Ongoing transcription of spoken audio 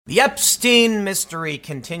The Epstein mystery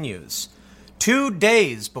continues. 2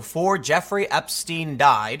 days before Jeffrey Epstein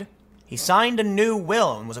died, he signed a new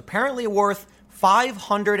will and was apparently worth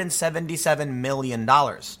 $577 million.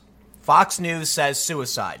 Fox News says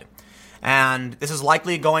suicide. And this is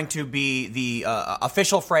likely going to be the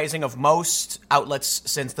official phrasing of most outlets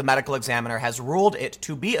since the medical examiner has ruled it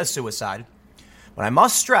to be a suicide. But I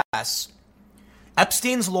must stress,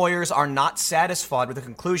 Epstein's lawyers are not satisfied with the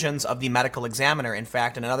conclusions of the medical examiner. In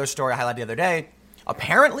fact, in another story I highlighted the other day,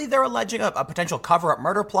 apparently they're alleging a potential cover-up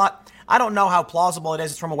murder plot. I don't know how plausible it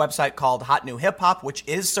is. It's from a website called Hot New Hip Hop, which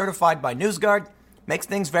is certified by NewsGuard. Makes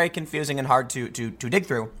things very confusing and hard to dig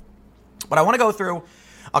through. But I want to go through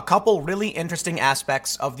a couple really interesting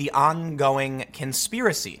aspects of the ongoing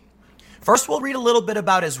conspiracy. First, we'll read a little bit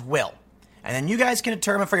about his will, and then you guys can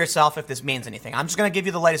determine for yourself if this means anything. I'm just going to give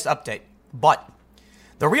you the latest update. But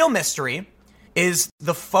the real mystery is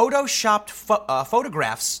the photoshopped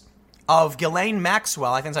photographs of Ghislaine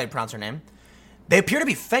Maxwell. I think that's how you pronounce her name. They appear to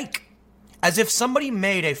be fake, as if somebody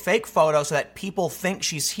made a fake photo so that people think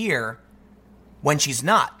she's here when she's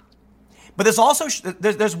not. But there's also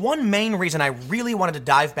there's one main reason I really wanted to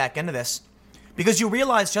dive back into this, because you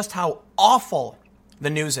realize just how awful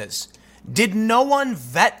the news is. Did no one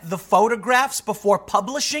vet the photographs before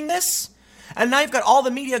publishing this? And now you've got all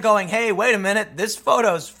the media going, hey, wait a minute, this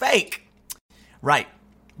photo's fake. Right.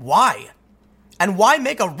 Why? And why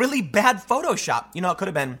make a really bad Photoshop? You know, it could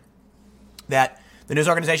have been that the news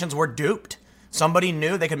organizations were duped. Somebody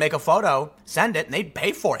knew they could make a photo, send it, and they'd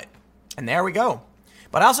pay for it. And there we go.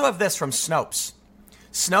 But I also have this from Snopes.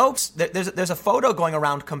 Snopes, there's a photo going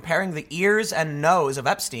around comparing the ears and nose of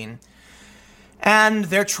Epstein. And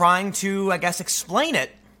they're trying to, I guess, explain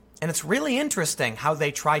it. And it's really interesting how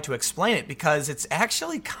they try to explain it, because it's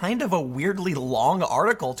actually kind of a weirdly long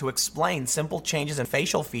article to explain simple changes in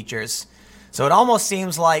facial features. So it almost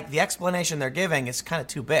seems like the explanation they're giving is kind of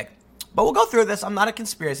too big. But we'll go through this. I'm not a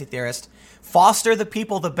conspiracy theorist. Foster the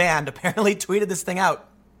People, the band, apparently tweeted this thing out.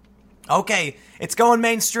 Okay, it's going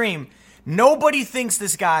mainstream. Nobody thinks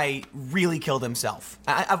this guy really killed himself.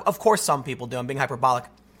 Of course some people do. I'm being hyperbolic.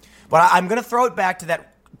 But I'm going to throw it back to that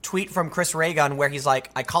tweet from Chris Reagan where he's like,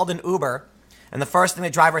 I called an Uber, and the first thing the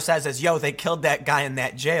driver says is, yo, they killed that guy in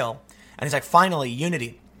that jail. And he's like, finally,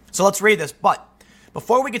 unity. So let's read this. But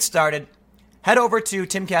before we get started, head over to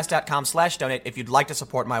timcast.com/donate if you'd like to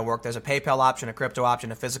support my work. There's a PayPal option, a crypto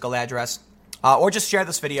option, a physical address, or just share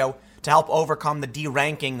this video to help overcome the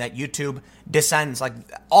deranking that YouTube descends. Like,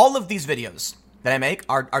 all of these videos that I make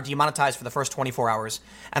are demonetized for the first 24 hours.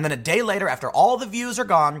 And then a day later, after all the views are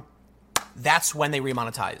gone, that's when they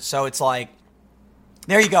remonetize. So it's like,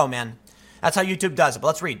 there you go, man. That's how YouTube does it. But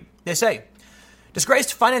let's read. They say,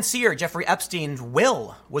 disgraced financier Jeffrey Epstein's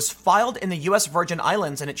will was filed in the U.S. Virgin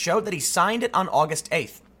Islands, and it showed that he signed it on August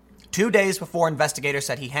 8th, 2 days before investigators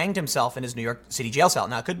said he hanged himself in his New York City jail cell.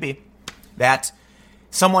 Now, it could be that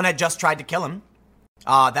someone had just tried to kill him.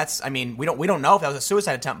 We don't know if that was a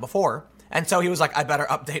suicide attempt before. And so he was like, I better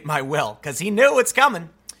update my will, because he knew it's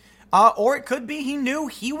coming. Or it could be he knew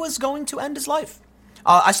he was going to end his life.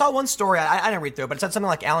 I saw one story, I didn't read through it, but it said something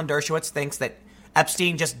like Alan Dershowitz thinks that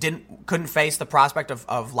Epstein just couldn't face the prospect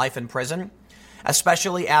of life in prison,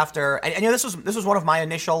 especially after, and this was one of my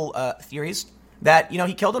initial theories, that,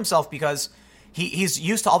 he killed himself because he's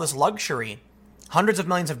used to all this luxury, hundreds of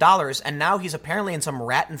millions of dollars, and now he's apparently in some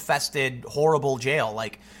rat-infested, horrible jail.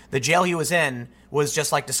 Like, the jail he was in was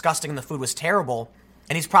just, like, disgusting and the food was terrible,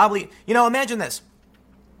 and he's probably, imagine this.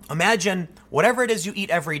 Imagine whatever it is you eat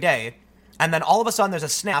every day, and then all of a sudden there's a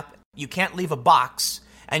snap, you can't leave a box,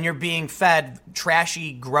 and you're being fed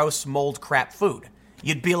trashy, gross, mold crap food.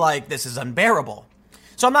 You'd be like, this is unbearable.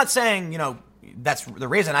 So I'm not saying, that's the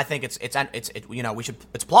reason. I think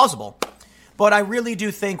it's plausible. But I really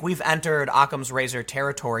do think we've entered Occam's razor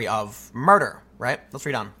territory of murder, right? Let's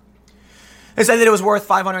read on. They said that it was worth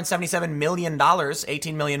 $577 million,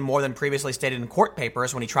 $18 million more than previously stated in court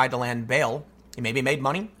papers when he tried to land bail. He maybe made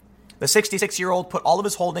money. The 66-year-old put all of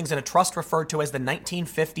his holdings in a trust referred to as the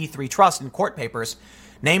 1953 Trust in court papers,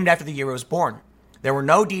 named after the year he was born. There were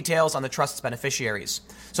no details on the trust's beneficiaries.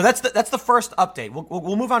 So that's the first update.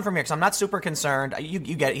 We'll move on from here because I'm not super concerned. You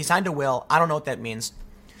get it. He signed a will. I don't know what that means.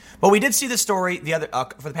 But we did see this story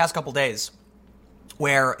for the past couple days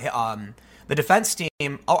where the defense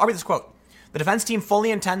team... I'll read this quote. The defense team fully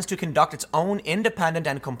intends to conduct its own independent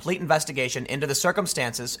and complete investigation into the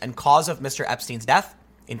circumstances and cause of Mr. Epstein's death,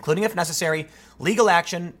 including, if necessary, legal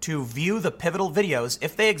action to view the pivotal videos,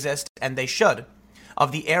 if they exist, and they should,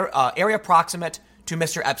 of the area proximate to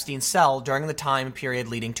Mr. Epstein's cell during the time period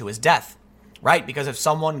leading to his death. Right? Because if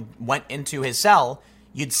someone went into his cell,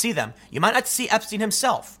 you'd see them. You might not see Epstein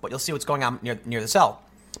himself, but you'll see what's going on near the cell.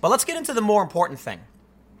 But let's get into the more important thing.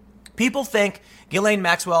 People think Ghislaine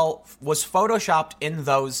Maxwell was photoshopped in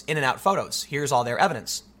those in and out photos. Here's all their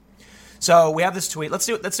evidence. So we have this tweet. Let's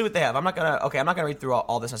see what they have. I'm not gonna read through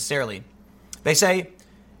all this necessarily. They say,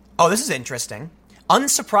 oh, this is interesting.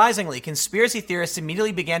 Unsurprisingly, conspiracy theorists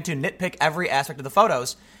immediately began to nitpick every aspect of the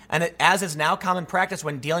photos, and as is now common practice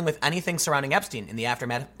when dealing with anything surrounding Epstein. In the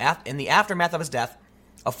aftermath of his death,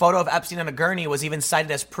 a photo of Epstein on a gurney was even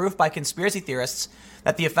cited as proof by conspiracy theorists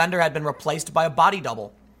that the offender had been replaced by a body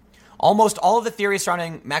double. Almost all of the theories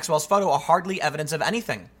surrounding Maxwell's photo are hardly evidence of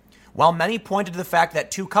anything. While many pointed to the fact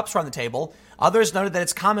that 2 cups were on the table, others noted that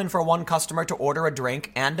it's common for one customer to order a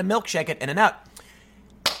drink and a milkshake at In-N-Out.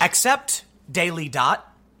 Except Daily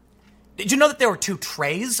Dot. Did you know that there were 2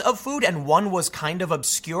 trays of food and one was kind of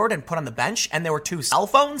obscured and put on the bench, and there were 2 cell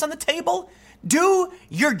phones on the table? Do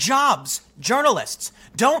your jobs, journalists.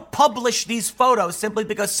 Don't publish these photos simply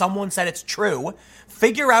because someone said it's true.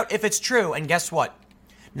 Figure out if it's true, and guess what?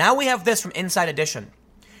 Now we have this from Inside Edition.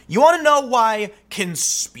 You want to know why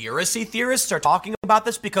conspiracy theorists are talking about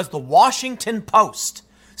this? Because the Washington Post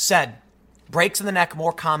said breaks in the neck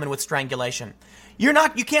more common with strangulation. You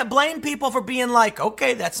can't blame people for being like,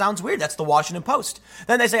 okay, that sounds weird. That's the Washington Post.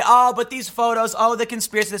 Then they say, oh, but these photos, oh, the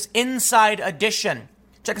conspiracy, this Inside Edition.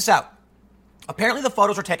 Check this out. Apparently the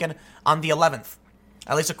photos were taken on the 11th,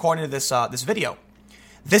 at least according to this video.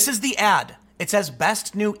 This is the ad. It says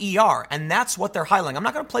Best New ER, and that's what they're highlighting. I'm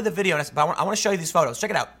not going to play the video, but I want to show you these photos.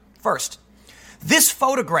 Check it out. First, this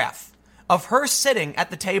photograph of her sitting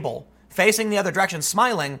at the table, facing the other direction,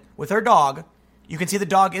 smiling with her dog. You can see the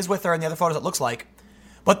dog is with her in the other photos, it looks like.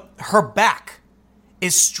 But her back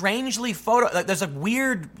is strangely there's a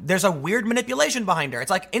weird manipulation behind her.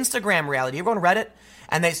 It's like Instagram reality. You ever on Reddit?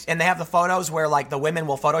 And they have the photos where like the women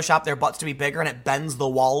will Photoshop their butts to be bigger and it bends the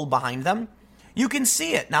wall behind them. You can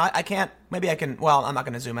see it. Now, I can't, maybe I can, well, I'm not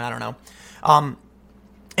going to zoom in, I don't know.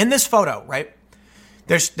 In this photo, right,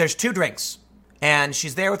 there's 2 drinks, and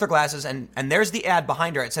she's there with her glasses, and there's the ad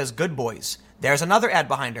behind her. It says Good Boys. There's another ad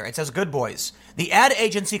behind her. It says Good Boys. The ad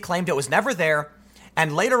agency claimed it was never there,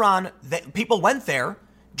 and later on, people went there,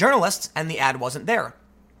 journalists, and the ad wasn't there.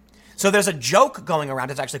 So there's a joke going around,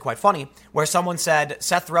 it's actually quite funny, where someone said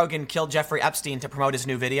Seth Rogen killed Jeffrey Epstein to promote his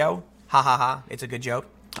new video. Ha ha ha, it's a good joke.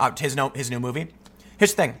 His new movie.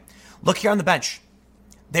 Here's the thing. Look here on the bench.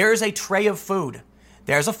 There's a tray of food.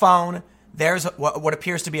 There's a phone. There's what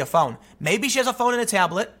appears to be a phone. Maybe she has a phone and a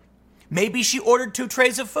tablet. Maybe she ordered 2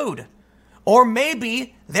 trays of food. Or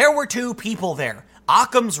maybe there were 2 people there.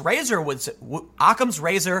 Occam's razor would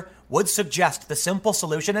suggest the simple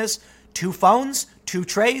solution is 2 phones, 2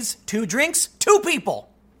 trays, 2 drinks, 2 people.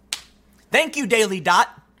 Thank you, Daily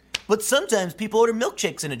Dot. But sometimes people order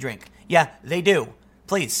milkshakes in a drink. Yeah, they do.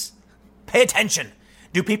 Please, pay attention.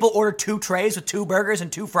 Do people order 2 trays with 2 burgers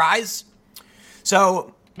and 2 fries?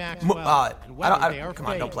 So, come on,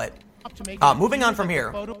 don't play it. Moving on from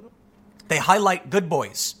here, they highlight Good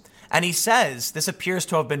Boys. And he says this appears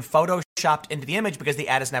to have been photoshopped into the image because the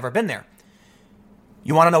ad has never been there.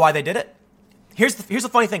 You want to know why they did it? Here's the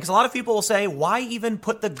funny thing, because a lot of people will say, why even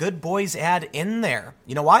put the Good Boys ad in there?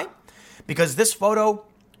 You know why? Because this photo,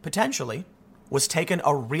 potentially, was taken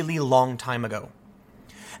a really long time ago.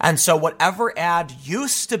 And so whatever ad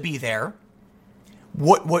used to be there,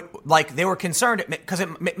 they were concerned, because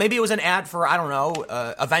maybe it was an ad for, I don't know,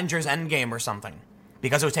 Avengers Endgame or something,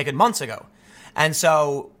 because it was taken months ago. And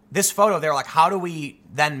so this photo, they're like, how do we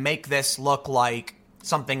then make this look like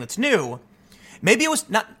something that's new? Maybe it was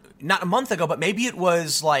not a month ago, but maybe it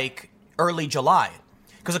was like early July.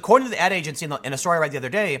 Because according to the ad agency in a story I read the other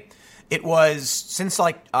day, it was since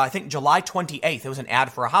I think July 28th, it was an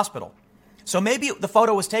ad for a hospital. So maybe the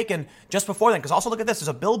photo was taken just before then, because also look at this, there's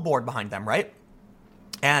a billboard behind them, right?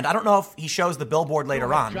 And I don't know if he shows the billboard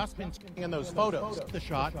later on. In those photos, the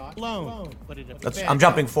shot alone. I'm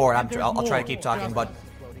jumping forward. I'll try to keep talking, but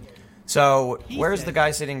so where's the guy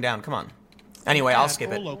sitting down? Come on. Anyway, I'll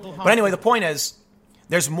skip it. But anyway, the point is,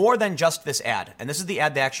 there's more than just this ad, and this is the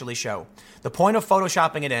ad they actually show. The point of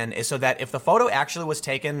photoshopping it in is so that if the photo actually was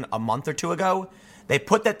taken a month or 2 ago, they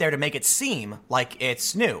put that there to make it seem like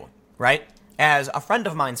it's new, right? As a friend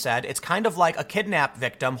of mine said, it's kind of like a kidnap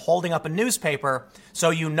victim holding up a newspaper so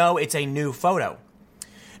you know it's a new photo.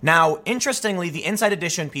 Now, interestingly, the Inside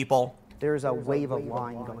Edition people... There's a wave of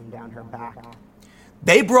line going down her back.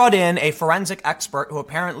 They brought in a forensic expert who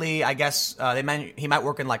apparently, I guess, he might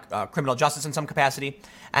work in criminal justice in some capacity.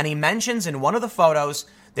 And he mentions in one of the photos,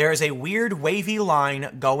 there is a weird wavy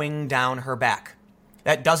line going down her back.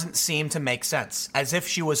 That doesn't seem to make sense. As if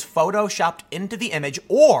she was photoshopped into the image,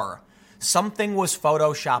 or something was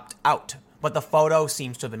photoshopped out, but the photo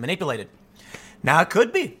seems to have been manipulated. Now, it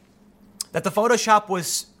could be that the Photoshop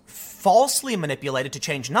was falsely manipulated to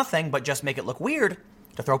change nothing, but just make it look weird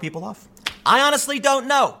to throw people off. I honestly don't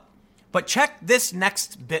know. But check this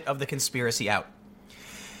next bit of the conspiracy out.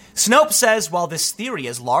 Snopes says while this theory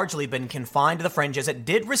has largely been confined to the fringes, it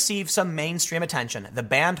did receive some mainstream attention. The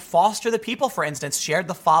band Foster the People, for instance, shared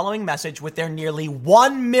the following message with their nearly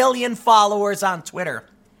 1 million followers on Twitter.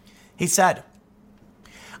 He said,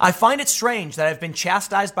 "I find it strange that I've been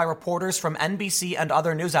chastised by reporters from NBC and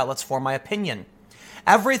other news outlets for my opinion.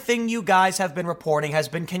 Everything you guys have been reporting has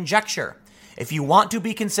been conjecture. If you want to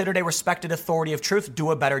be considered a respected authority of truth,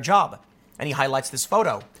 do a better job." And he highlights this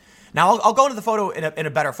photo. Now, I'll go into the photo in a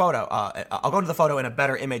better photo. I'll go into the photo in a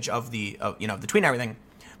better image of the the tweet and everything.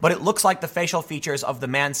 But it looks like the facial features of the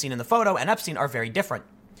man seen in the photo and Epstein are very different.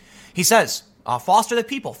 He says, Foster the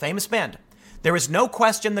People, famous band. "There is no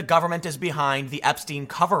question the government is behind the Epstein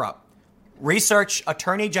cover-up. Research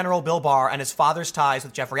Attorney General Bill Barr and his father's ties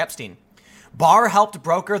with Jeffrey Epstein. Barr helped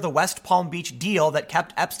broker the West Palm Beach deal that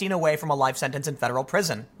kept Epstein away from a life sentence in federal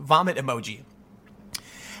prison." Vomit emoji.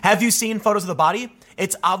 "Have you seen photos of the body?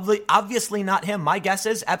 It's obviously not him. My guess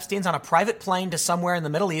is Epstein's on a private plane to somewhere in the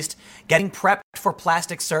Middle East getting prepped for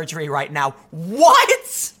plastic surgery right now."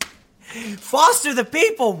 What? Foster the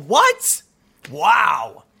People, what?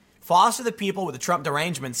 Wow. Foster the People with the Trump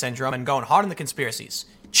derangement syndrome and going hard on the conspiracies.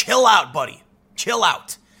 Chill out, buddy. Chill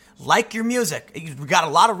out. Like your music. You've got a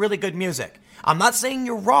lot of really good music. I'm not saying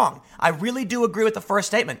you're wrong. I really do agree with the first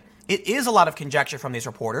statement. It is a lot of conjecture from these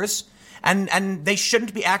reporters, and they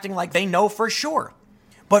shouldn't be acting like they know for sure.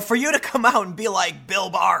 But for you to come out and be like, Bill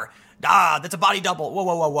Barr, that's a body double. Whoa,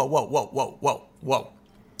 whoa, whoa, whoa, whoa, whoa, whoa, whoa, whoa.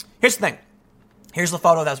 Here's the thing. Here's the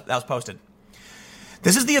photo that was posted.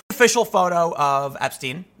 This is the official photo of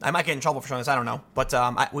Epstein. I might get in trouble for showing this, I don't know. But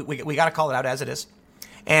we got to call it out as it is.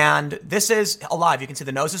 And this is alive. You can see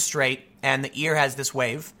the nose is straight and the ear has this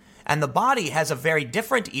wave. And the body has a very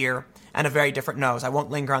different ear and a very different nose. I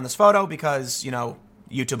won't linger on this photo because,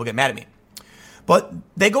 YouTube will get mad at me. But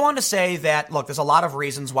they go on to say that, look, there's a lot of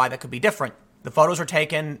reasons why that could be different. The photos were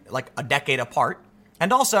taken like a decade apart.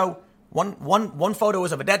 And also, one photo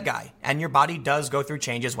is of a dead guy. And your body does go through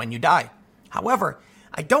changes when you die. However,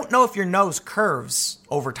 I don't know if your nose curves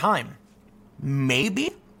over time.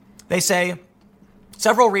 Maybe. They say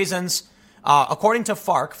several reasons. According to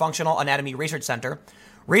FARC, Functional Anatomy Research Center,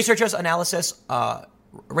 researchers' analysis,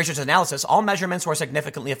 all measurements were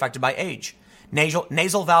significantly affected by age.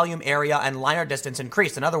 Nasal volume area and liner distance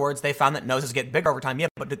increased. In other words, they found that noses get bigger over time. Yeah,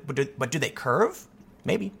 but do they curve?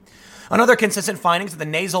 Maybe. Another consistent finding is that the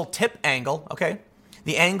nasal tip angle,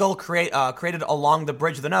 the angle created along the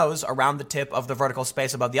bridge of the nose around the tip of the vertical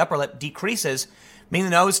space above the upper lip decreases, meaning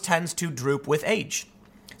the nose tends to droop with age.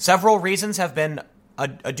 Several reasons have been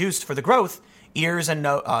adduced for the growth. Ears and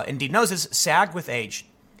indeed noses sag with age,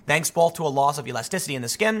 thanks both to a loss of elasticity in the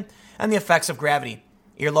skin and the effects of gravity.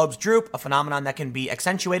 Earlobes droop, a phenomenon that can be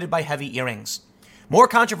accentuated by heavy earrings. More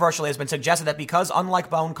controversially, it has been suggested that because,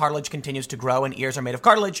 unlike bone, cartilage continues to grow and ears are made of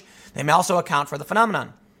cartilage, they may also account for the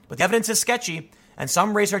phenomenon. But the evidence is sketchy, and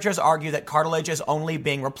some researchers argue that cartilage is only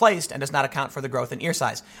being replaced and does not account for the growth in ear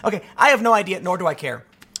size. Okay, I have no idea, nor do I care.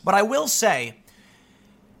 But I will say,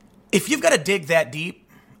 if you've got to dig that deep,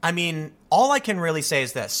 all I can really say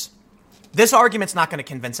is this. This argument's not going to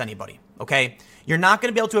convince anybody, okay? You're not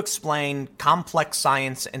going to be able to explain complex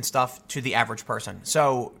science and stuff to the average person.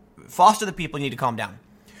 So, Foster the People, you need to calm down.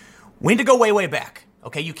 We need to go way, way back,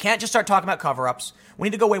 okay? You can't just start talking about cover-ups. We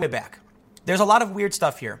need to go way, way back. There's a lot of weird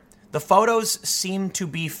stuff here. The photos seem to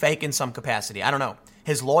be fake in some capacity. I don't know.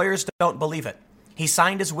 His lawyers don't believe it. He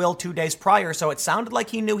signed his will 2 days prior, so it sounded like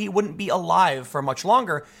he knew he wouldn't be alive for much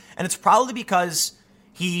longer, and it's probably because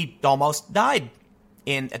he almost died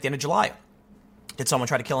at the end of July. Did someone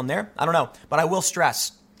try to kill him there? I don't know. But I will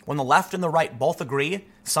stress, when the left and the right both agree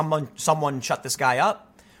someone shut this guy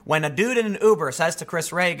up, when a dude in an Uber says to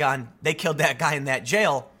Chris Reagan, they killed that guy in that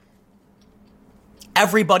jail,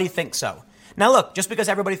 everybody thinks so. Now look, just because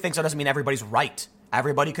everybody thinks so doesn't mean everybody's right.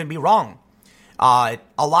 Everybody could be wrong. I'm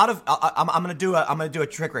gonna do a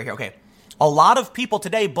trick right here. Okay, a lot of people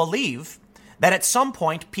today believe that at some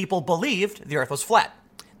point people believed the Earth was flat.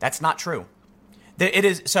 That's not true. It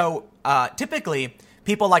is so. Typically,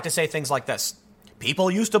 people like to say things like this.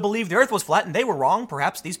 People used to believe the Earth was flat and they were wrong.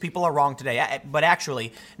 Perhaps these people are wrong today. But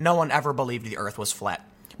actually, no one ever believed the Earth was flat.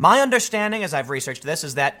 My understanding, as I've researched this,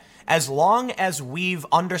 is that as long as we've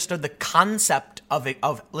understood the concept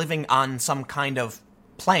of living on some kind of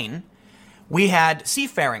plane, we had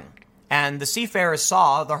seafaring. And the seafarers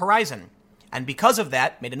saw the horizon. And because of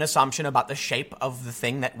that, made an assumption about the shape of the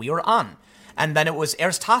thing that we were on. And then it was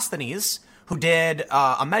Eratosthenes who did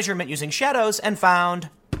a measurement using shadows and found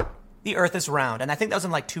the Earth is round. And I think that was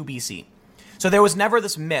in like 2 BC. So there was never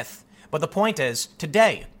this myth. But the point is,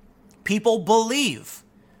 today, people believe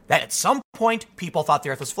that at some point people thought the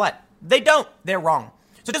Earth was flat. They don't. They're wrong.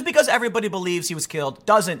 So just because everybody believes he was killed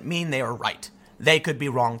doesn't mean they are right. They could be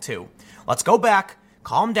wrong too. Let's go back,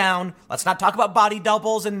 calm down. Let's not talk about body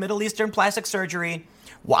doubles and Middle Eastern plastic surgery.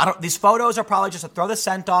 These photos are probably just to throw the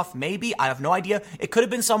scent off. Maybe. I have no idea. It could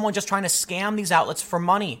have been someone just trying to scam these outlets for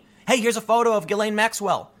money. Hey, here's a photo of Ghislaine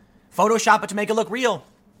Maxwell. Photoshop it to make it look real.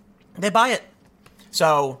 They buy it.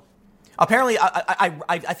 So apparently,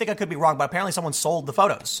 I think I could be wrong, but apparently someone sold the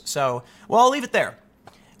photos. So, well, I'll leave it there.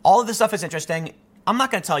 All of this stuff is interesting. I'm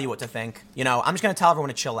not going to tell you what to think. I'm just going to tell everyone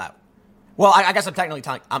to chill out. Well, I guess I'm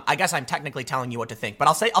technically telling you what to think. But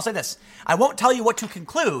I'll say this. I won't tell you what to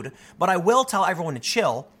conclude, but I will tell everyone to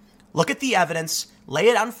chill, look at the evidence, lay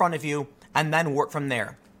it out in front of you, and then work from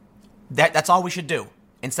there. That's all we should do,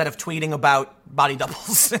 instead of tweeting about body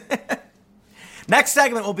doubles. Next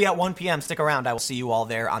segment will be at 1 p.m. Stick around. I will see you all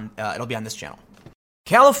there. It'll be on this channel.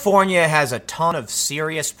 California has a ton of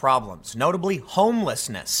serious problems, notably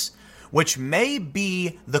homelessness, which may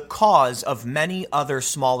be the cause of many other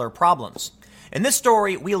smaller problems. In this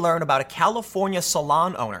story, we learn about a California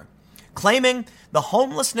salon owner claiming the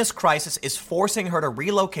homelessness crisis is forcing her to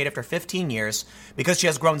relocate after 15 years because she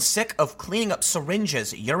has grown sick of cleaning up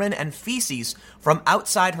syringes, urine, and feces from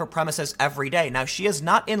outside her premises every day. Now, she is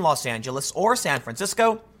not in Los Angeles or San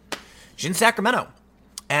Francisco. She's in Sacramento.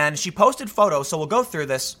 And she posted photos, so we'll go through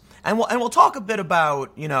this, and we'll talk a bit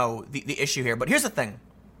about, the issue here. But here's the thing.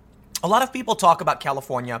 A lot of people talk about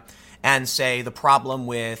California and say the problem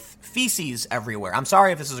with feces everywhere. I'm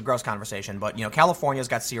sorry if this is a gross conversation, but, California's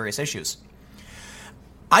got serious issues.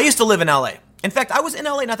 I used to live in LA. In fact, I was in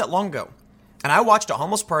LA not that long ago, and I watched a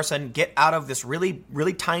homeless person get out of this really,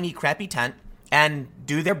 really tiny, crappy tent and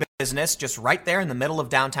do their business just right there in the middle of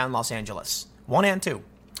downtown Los Angeles. 1 and 2.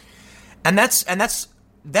 And that's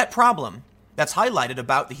that problem that's highlighted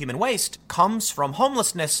about the human waste comes from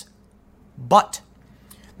homelessness, but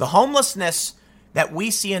the homelessness that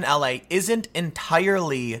we see in LA isn't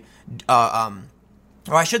entirely, or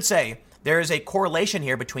I should say, there is a correlation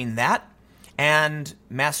here between that and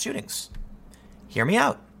mass shootings. Hear me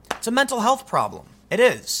out. It's a mental health problem. It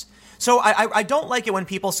is. So I don't like it when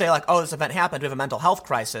people say like, oh, this event happened, we have a mental health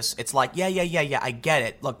crisis. It's like, yeah, I get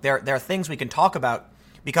it. Look, there are things we can talk about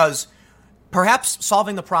because perhaps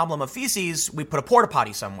solving the problem of feces, we put a porta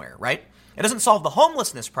potty somewhere, right? It doesn't solve the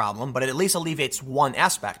homelessness problem, but it at least alleviates one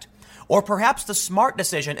aspect. Or perhaps the smart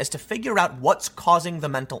decision is to figure out what's causing the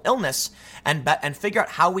mental illness and figure out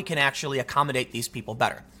how we can actually accommodate these people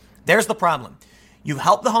better. There's the problem. You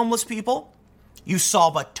help the homeless people, you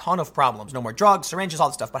solve a ton of problems. No more drugs, syringes, all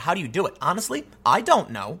this stuff. But how do you do it? Honestly, I don't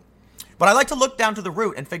know. But I like to look down to the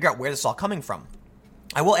root and figure out where this is all coming from.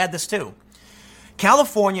 I will add this too.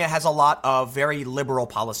 California has a lot of very liberal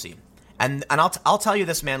policy. And I'll tell you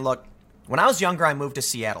this, man, look, when I was younger, I moved to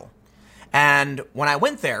Seattle. And when I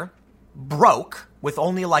went there, broke, with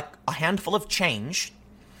only like a handful of change,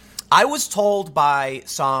 I was told by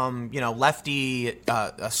some, lefty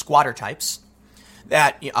squatter types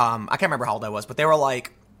that, I can't remember how old I was, but they were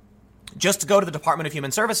like, just go to the Department of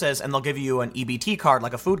Human Services and they'll give you an EBT card,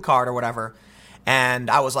 like a food card or whatever. And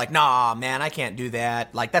I was like, nah, man, I can't do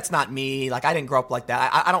that. Like, that's not me. Like, I didn't grow up like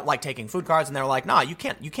that. I don't like taking food cards. And they were like, nah, you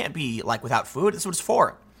can't be like without food. This is what it's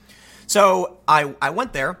for. So I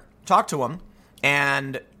went there, talked to them,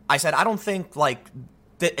 and I said, I don't think like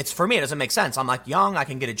it's for me. It doesn't make sense. I'm like young. I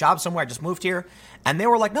can get a job somewhere. I just moved here. And they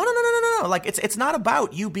were like, no. Like, it's not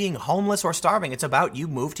about you being homeless or starving. It's about you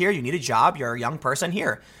moved here. You need a job. You're a young person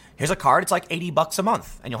here. Here's a card. It's like $80 a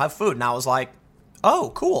month and you'll have food. And I was like,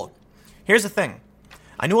 oh, cool. Here's the thing.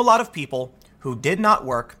 I knew a lot of people who did not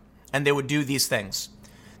work and they would do these things.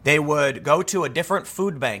 They would go to a different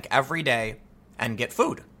food bank every day and get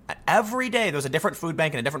food. Every day there was a different food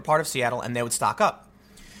bank in a different part of Seattle and they would stock up.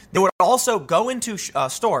 They would also go into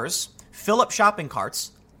stores, fill up shopping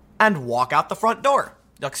carts, and walk out the front door.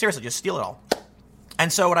 Like, seriously, just steal it all.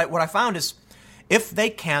 And so what I found is, if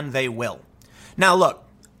they can, they will. Now, look,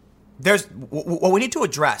 there's what we need to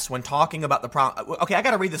address when talking about the problem. Okay, I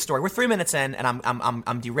got to read this story. We're 3 minutes in, and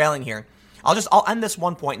I'm derailing here. I'll end this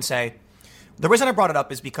one point and say, the reason I brought it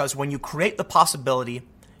up is because when you create the possibility,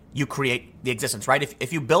 you create the existence, right?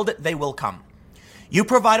 If you build it, they will come. You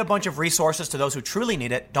provide a bunch of resources to those who truly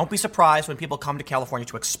need it. Don't be surprised when people come to California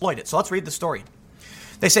to exploit it. So let's read the story.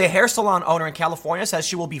 They say a hair salon owner in California says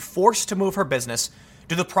she will be forced to move her business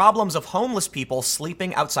due to the problems of homeless people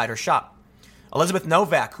sleeping outside her shop. Elizabeth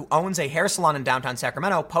Novak, who owns a hair salon in downtown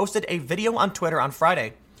Sacramento, posted a video on Twitter on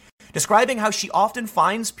Friday describing how she often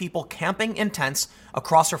finds people camping in tents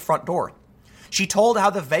across her front door. She told how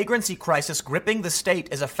the vagrancy crisis gripping the state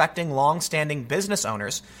is affecting long-standing business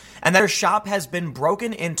owners and that her shop has been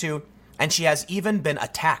broken into and she has even been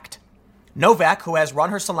attacked. Novak, who has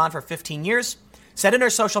run her salon for 15 years, said in her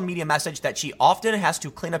social media message that she often has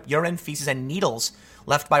to clean up urine, feces, and needles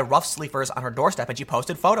left by rough sleepers on her doorstep, and she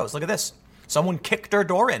posted photos. Look at this. Someone kicked her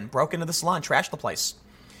door in, broke into the salon, trashed the place.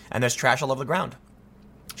 And there's trash all over the ground.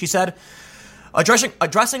 She said,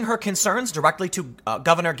 addressing her concerns directly to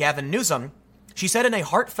Governor Gavin Newsom, she said in a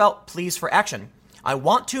heartfelt pleas for action, "I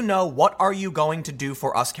want to know, what are you going to do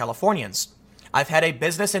for us Californians? I've had a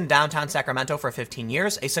business in downtown Sacramento for 15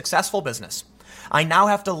 years, a successful business. I now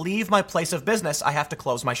have to leave my place of business. I have to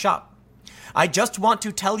close my shop. I just want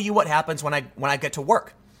to tell you what happens when I get to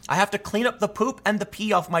work. I have to clean up the poop and the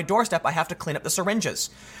pee off my doorstep. I have to clean up the syringes.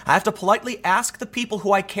 I have to politely ask the people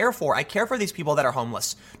who I care for these people that are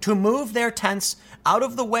homeless, to move their tents out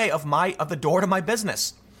of the way of the door to my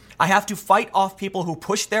business. I have to fight off people who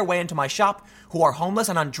push their way into my shop who are homeless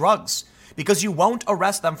and on drugs, because you won't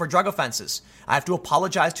arrest them for drug offenses. I have to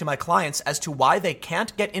apologize to my clients as to why they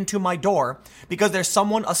can't get into my door because there's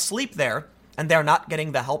someone asleep there and they're not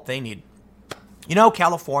getting the help they need." You know,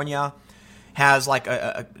 California has like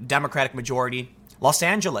a Democratic majority. Los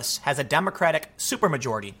Angeles has a Democratic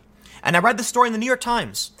supermajority. And I read the story in the New York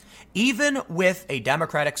Times. Even with a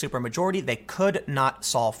Democratic supermajority, they could not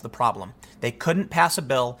solve the problem. They couldn't pass a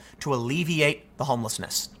bill to alleviate the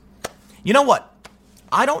homelessness. You know what?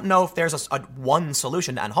 I don't know if there's a one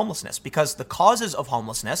solution to end homelessness, because the causes of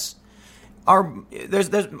homelessness are there's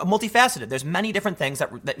multifaceted. There's many different things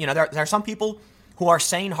that you know. There are some people who are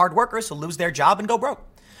sane, hard workers who lose their job and go broke,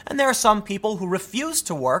 and there are some people who refuse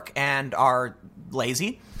to work and are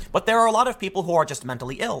lazy. But there are a lot of people who are just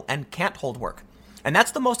mentally ill and can't hold work, and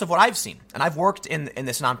that's the most of what I've seen. And I've worked in a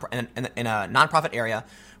nonprofit area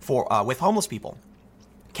for with homeless people.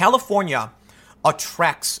 California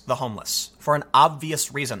attracts the homeless for an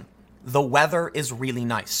obvious reason. The weather is really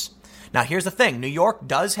nice. Now, here's the thing. New York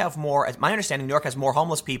does have more, as my understanding, New York has more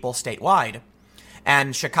homeless people statewide,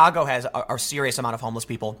 and Chicago has a serious amount of homeless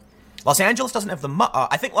people. Los Angeles doesn't have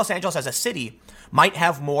I think Los Angeles as a city might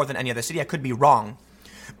have more than any other city. I could be wrong.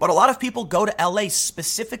 But a lot of people go to LA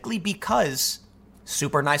specifically because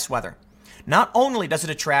super nice weather. Not only does it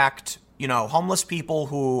attract, homeless people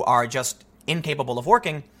who are just incapable of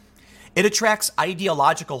working, it attracts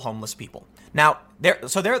ideological homeless people. Now, there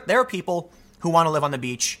are people who want to live on the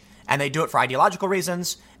beach and they do it for ideological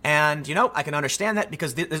reasons. And, I can understand that,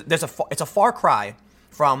 because it's a far cry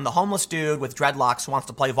from the homeless dude with dreadlocks who wants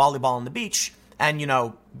to play volleyball on the beach and,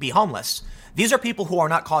 be homeless. These are people who are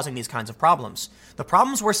not causing these kinds of problems. The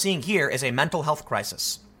problems we're seeing here is a mental health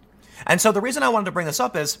crisis. And so the reason I wanted to bring this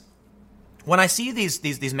up is when I see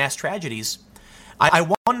these mass tragedies, I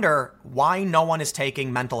wonder why no one is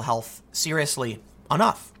taking mental health seriously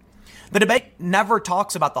enough. The debate never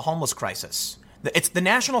talks about the homeless crisis. The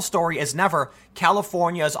national story is never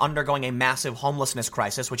California is undergoing a massive homelessness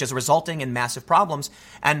crisis, which is resulting in massive problems,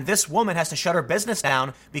 and this woman has to shut her business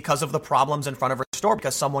down because of the problems in front of her store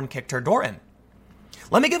because someone kicked her door in.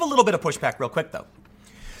 Let me give a little bit of pushback real quick, though.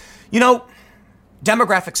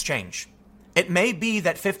 Demographics change. It may be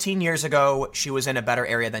that 15 years ago, she was in a better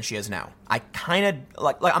area than she is now. I kind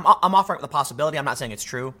of I'm offering the possibility. I'm not saying it's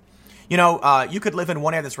true. You could live in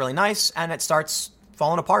one area that's really nice and it starts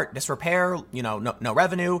falling apart, disrepair, no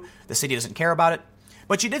revenue. The city doesn't care about it.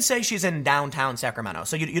 But she did say she's in downtown Sacramento.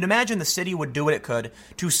 So you'd imagine the city would do what it could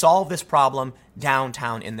to solve this problem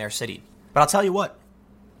downtown in their city. But I'll tell you what,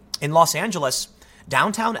 in Los Angeles,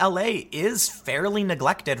 downtown LA is fairly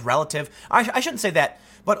neglected relative. I shouldn't say that.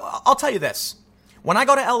 But I'll tell you this. When I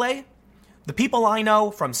go to LA, the people I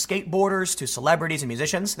know, from skateboarders to celebrities and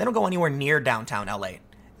musicians, they don't go anywhere near downtown LA.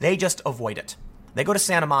 They just avoid it. They go to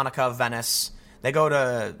Santa Monica, Venice. They go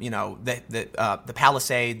to, the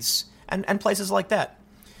Palisades and places like that.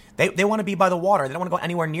 They want to be by the water. They don't want to go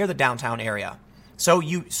anywhere near the downtown area. So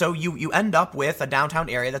you end up with a downtown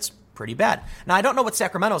area that's pretty bad. Now, I don't know what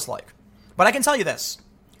Sacramento's like, but I can tell you this.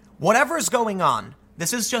 Whatever's going on,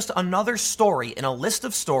 this is just another story in a list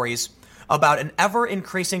of stories about an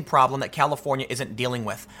ever-increasing problem that California isn't dealing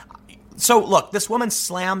with. So, look, this woman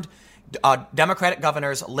slammed Democratic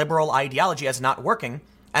governor's liberal ideology as not working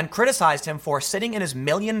and criticized him for sitting in his $1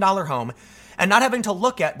 million home and not having to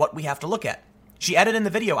look at what we have to look at. She added in the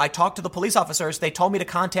video, "I talked to the police officers. They told me to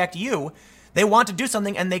contact you. They want to do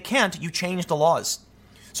something and they can't. You changed the laws.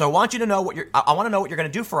 So I want you to know I want to know what you're going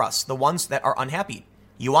to do for us, the ones that are unhappy.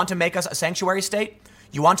 You want to make us a sanctuary state?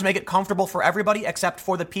 You want to make it comfortable for everybody except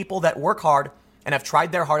for the people that work hard and have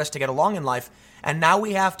tried their hardest to get along in life. And now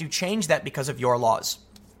we have to change that because of your laws.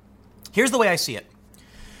 Here's the way I see it.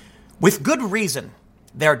 With good reason,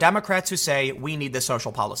 there are Democrats who say we need this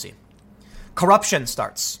social policy. Corruption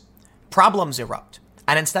starts. Problems erupt.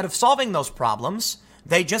 And instead of solving those problems,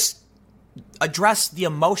 they just address the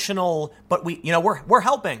emotional, but we're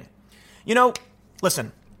helping.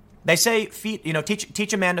 Listen, they say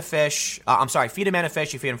teach a man to fish. Feed a man to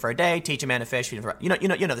fish, you feed him for a day, teach a man to fish, feed him for, you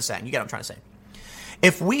know the saying. You get what I'm trying to say.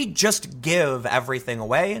 If we just give everything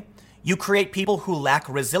away, you create people who lack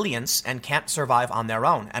resilience and can't survive on their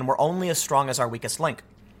own, and we're only as strong as our weakest link.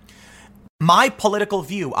 My political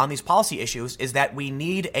view on these policy issues is that we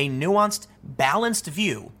need a nuanced, balanced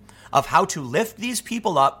view of how to lift these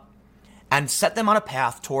people up and set them on a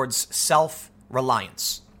path towards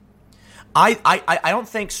self-reliance. I don't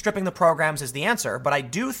think stripping the programs is the answer, but I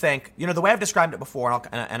do think, the way I've described it before,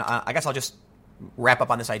 and I guess I'll just wrap up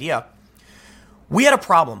on this idea. We had a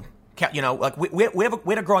problem, we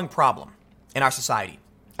had a growing problem in our society.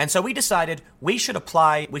 And so we decided we should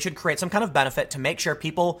create some kind of benefit to make sure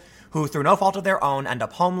people who, through no fault of their own, end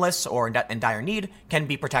up homeless or in dire need can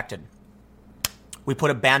be protected. We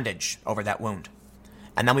put a bandage over that wound.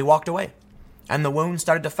 And then we walked away. And the wound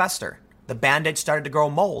started to fester. The bandage started to grow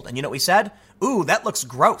mold. And you know what we said? Ooh, that looks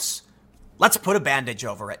gross. Let's put a bandage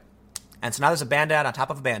over it. And so now there's a Band-Aid on top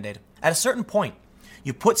of a Band-Aid. At a certain point,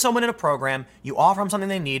 you put someone in a program, you offer them something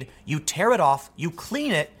they need, you tear it off, you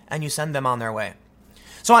clean it, and you send them on their way.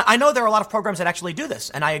 So I know there are a lot of programs that actually do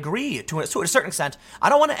this, and I agree to a certain extent. I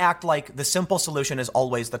don't want to act like the simple solution is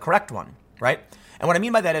always the correct one, right? And what I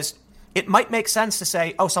mean by that is it might make sense to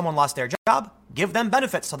say, someone lost their job, give them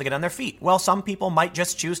benefits till they get on their feet. Well, some people might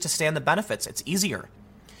just choose to stay on the benefits. It's easier.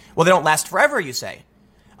 Well, they don't last forever, you say.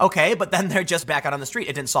 Okay, but then they're just back out on the street.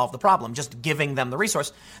 It didn't solve the problem, just giving them the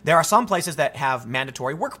resource. There are some places that have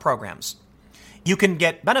mandatory work programs. You can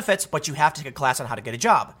get benefits, but you have to take a class on how to get a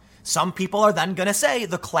job. Some people are then going to say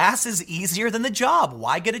the class is easier than the job.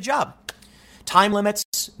 Why get a job? Time limits,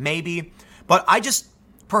 maybe. But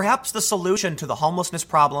perhaps the solution to the homelessness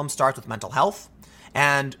problem starts with mental health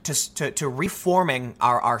and to reforming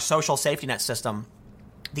our social safety net system.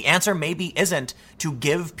 The answer maybe isn't to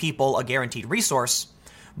give people a guaranteed resource,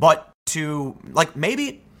 but to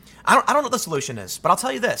maybe, I don't know what the solution is, but I'll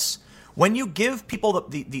tell you this. When you give people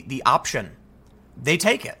the option, they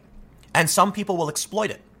take it. And some people will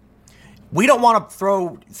exploit it. We don't want to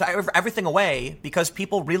throw everything away because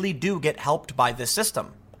people really do get helped by this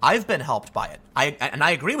system. I've been helped by it.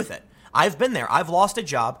 I agree with it. I've been there. I've lost a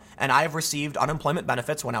job and I've received unemployment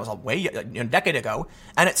benefits when I was a decade ago,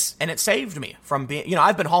 and it saved me from being,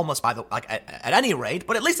 I've been homeless at any rate,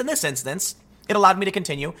 but at least in this instance, it allowed me to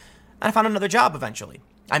continue, and I found another job eventually.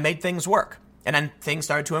 I made things work, and then things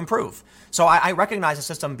started to improve. So I recognize the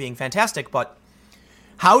system being fantastic, but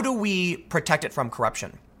how do we protect it from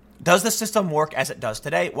corruption? Does the system work as it does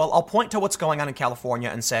today? Well, I'll point to what's going on in California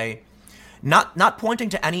and say, not pointing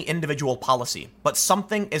to any individual policy, but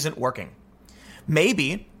something isn't working.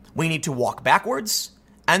 Maybe we need to walk backwards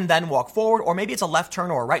and then walk forward, or maybe it's a left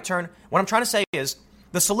turn or a right turn. What I'm trying to say is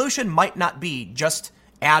the solution might not be just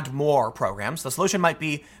add more programs. The solution might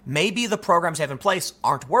be maybe the programs you have in place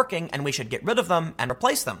aren't working and we should get rid of them and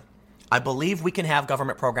replace them. I believe we can have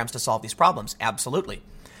government programs to solve these problems. Absolutely.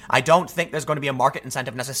 I don't think there's going to be a market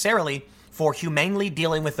incentive necessarily for humanely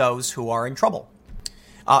dealing with those who are in trouble.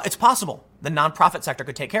 It's possible the nonprofit sector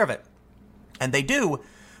could take care of it. And they do.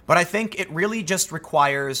 But I think it really just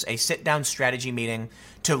requires a sit-down strategy meeting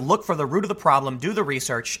to look for the root of the problem, do the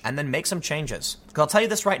research, and then make some changes. Because I'll tell you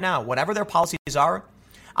this right now, whatever their policies are,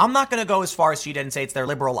 I'm not going to go as far as she did and say it's their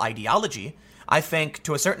liberal ideology. I think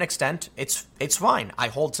to a certain extent, it's fine. I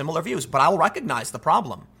hold similar views, but I will recognize the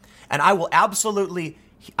problem. And I will absolutely,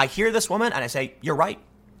 I hear this woman and I say, you're right.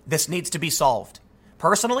 This needs to be solved.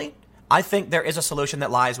 Personally, I think there is a solution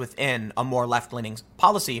that lies within a more left-leaning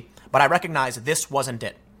policy, but I recognize this wasn't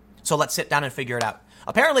it. So let's sit down and figure it out.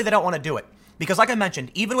 Apparently, they don't want to do it because, like I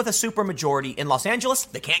mentioned, even with a supermajority in Los Angeles,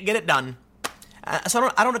 they can't get it done. So I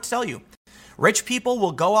don't know what to tell you. Rich people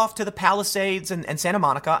will go off to the Palisades and Santa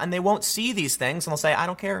Monica, and they won't see these things, and they'll say, I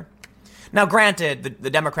don't care. Now, granted, the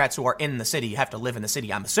Democrats who are in the city have to live in the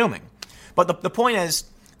city, I'm assuming. But the point is,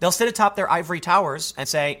 they'll sit atop their ivory towers and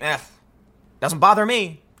say, doesn't bother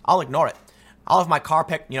me. I'll ignore it. I'll have my car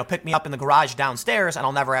pick me up in the garage downstairs, and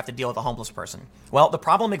I'll never have to deal with a homeless person. Well, the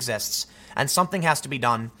problem exists, and something has to be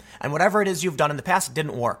done, and whatever it is you've done in the past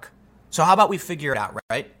didn't work. So how about we figure it out,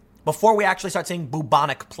 right? Before we actually start seeing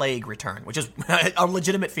bubonic plague return, which is a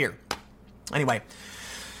legitimate fear. Anyway,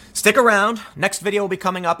 Stick around. Next video will be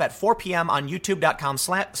coming up at 4 p.m. on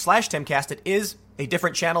youtube.com/Timcast. It is a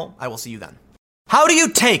different channel. I will see you then. How do you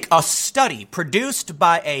take a study produced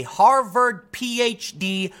by a Harvard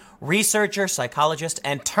PhD researcher, psychologist,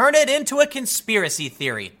 and turn it into a conspiracy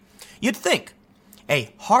theory? You'd think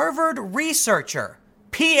a Harvard researcher,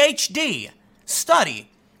 PhD,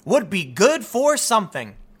 study would be good for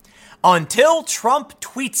something. Until Trump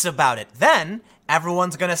tweets about it. Then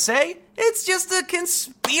everyone's going to say it's just a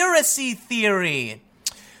conspiracy theory.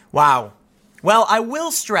 Wow. Well, I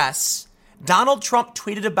will stress Donald Trump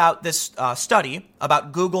tweeted about this study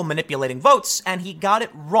about Google manipulating votes, and he got it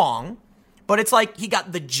wrong. But it's like he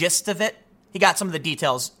got the gist of it. He got some of the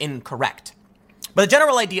details incorrect. But the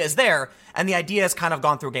general idea is there, and the idea has kind of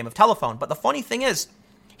gone through a game of telephone. But the funny thing is,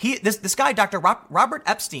 this guy, Dr. Robert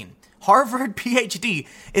Epstein, Harvard PhD,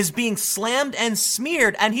 is being slammed and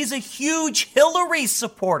smeared, and he's a huge Hillary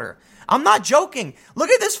supporter. I'm not joking. Look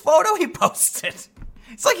at this photo he posted.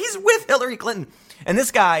 It's like he's with Hillary Clinton. And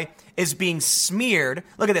this guy is being smeared.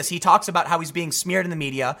 Look at this. He talks about how he's being smeared in the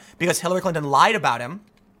media because Hillary Clinton lied about him.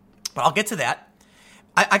 But I'll get to that.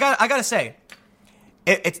 I gotta say,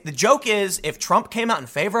 the joke is if Trump came out in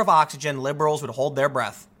favor of oxygen, liberals would hold their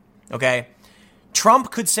breath. Okay?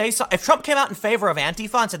 Trump could say so. If Trump came out in favor of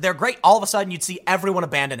Antifa and said they're great, all of a sudden you'd see everyone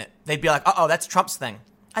abandon it. They'd be like, uh-oh, that's Trump's thing.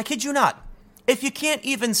 I kid you not. If you can't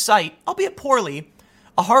even cite, albeit poorly,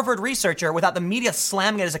 a Harvard researcher without the media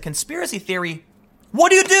slamming it as a conspiracy theory, what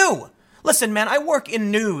do you do? Listen, man, I work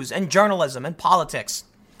in news and journalism and politics.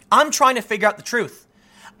 I'm trying to figure out the truth.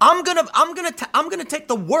 I'm gonna take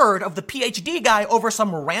the word of the PhD guy over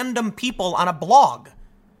some random people on a blog,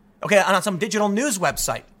 okay, on some digital news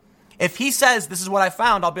website. If he says this is what I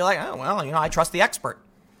found, I'll be like, oh, well, I trust the expert.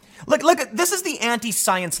 Look, this is the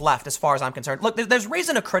anti-science left as far as I'm concerned. Look, there's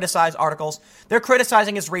reason to criticize articles. They're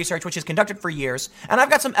criticizing his research, which he's conducted for years. And I've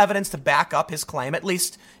got some evidence to back up his claim, at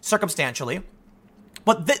least circumstantially.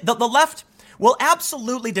 But the left will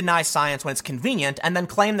absolutely deny science when it's convenient and then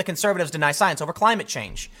claim the conservatives deny science over climate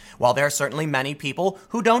change. While there are certainly many people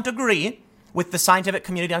who don't agree with the scientific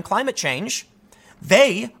community on climate change,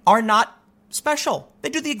 they are not special. They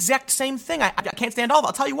do the exact same thing. I can't stand all of it.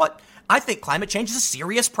 I'll tell you what, I think climate change is a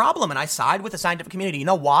serious problem, and I side with the scientific community. You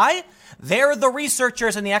know why? They're the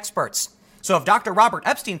researchers and the experts. So if Dr. Robert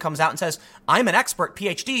Epstein comes out and says, I'm an expert,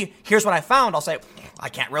 PhD, here's what I found, I'll say, I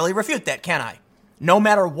can't really refute that, can I? No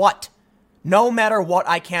matter what,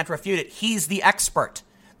 I can't refute it. He's the expert,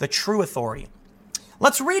 the true authority.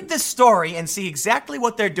 Let's read this story and see exactly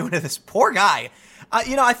what they're doing to this poor guy.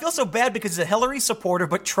 I feel so bad because he's a Hillary supporter,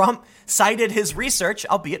 but Trump cited his research,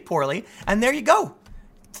 albeit poorly. And there you go.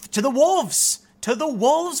 To the wolves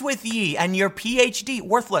with ye and your PhD,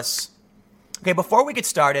 worthless. Okay, before we get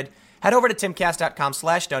started, head over to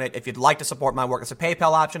timcast.com/donate if you'd like to support my work. There's a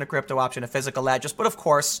PayPal option, a crypto option, a physical address. But of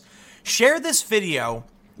course, share this video.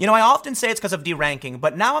 I often say it's because of deranking,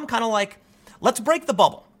 but now I'm kind of like, let's break the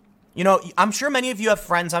bubble. I'm sure many of you have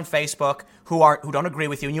friends on Facebook who don't agree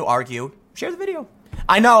with you and you argue. Share the video.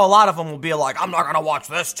 I know a lot of them will be like, I'm not going to watch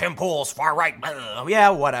this. Tim Pool's far right. Yeah,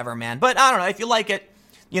 whatever, man. But I don't know. If you like it,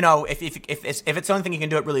 if it's the only thing you can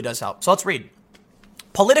do, it really does help. So let's read.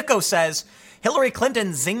 Politico says Hillary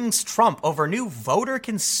Clinton zings Trump over new voter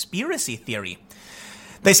conspiracy theory.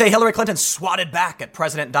 They say Hillary Clinton swatted back at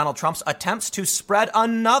President Donald Trump's attempts to spread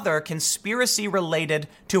another conspiracy related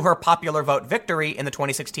to her popular vote victory in the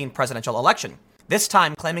 2016 presidential election, this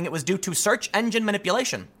time claiming it was due to search engine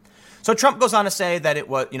manipulation. So Trump goes on to say that it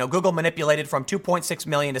was, Google manipulated from 2.6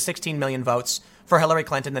 million to 16 million votes for Hillary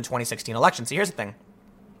Clinton in the 2016 election. See, here's the thing.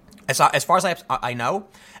 As far as I know,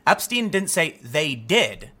 Epstein didn't say they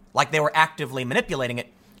did, like they were actively manipulating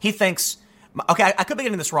it. He thinks, okay, I could be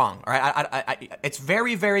getting this wrong. All right, it's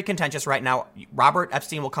very, very contentious right now. Robert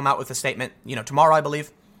Epstein will come out with a statement, tomorrow, I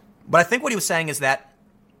believe. But I think what he was saying is that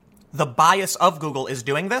the bias of Google is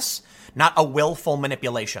doing this, not a willful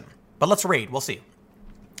manipulation. But let's read. We'll see.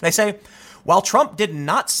 They say, while Trump did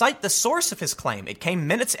not cite the source of his claim, it came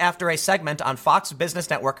minutes after a segment on Fox Business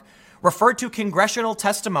Network referred to congressional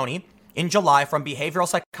testimony in July from behavioral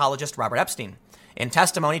psychologist Robert Epstein. In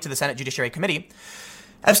testimony to the Senate Judiciary Committee,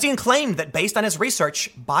 Epstein claimed that based on his research,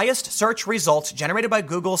 biased search results generated by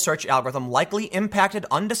Google's search algorithm likely impacted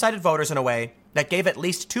undecided voters in a way that gave at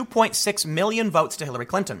least 2.6 million votes to Hillary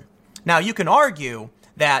Clinton. Now, you can argue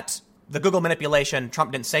that the Google manipulation,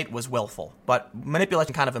 Trump didn't say it was willful, but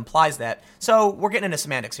manipulation kind of implies that. So we're getting into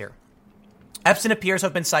semantics here. Epstein appears to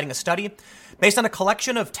have been citing a study based on a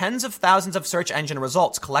collection of tens of thousands of search engine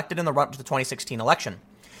results collected in the run-up to the 2016 election.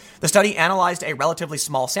 The study analyzed a relatively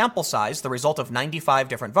small sample size, the result of 95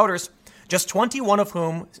 different voters, just 21 of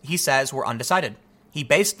whom, he says, were undecided. He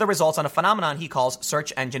based the results on a phenomenon he calls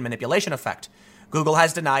search engine manipulation effect. Google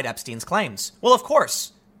has denied Epstein's claims. Well, of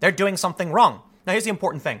course, they're doing something wrong. Now, here's the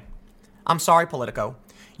important thing. I'm sorry, Politico.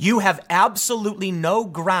 You have absolutely no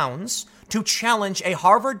grounds to challenge a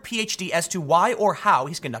Harvard PhD as to why or how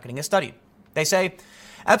he's conducting a study. They say,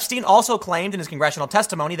 Epstein also claimed in his congressional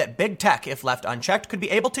testimony that big tech, if left unchecked, could be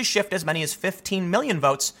able to shift as many as 15 million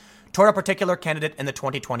votes toward a particular candidate in the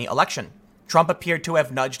 2020 election. Trump appeared to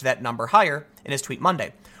have nudged that number higher in his tweet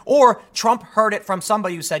Monday. Or Trump heard it from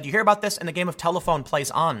somebody who said, you hear about this, and the game of telephone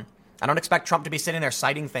plays on. I don't expect Trump to be sitting there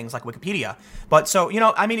citing things like Wikipedia. But so,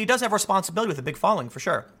 he does have responsibility with a big following for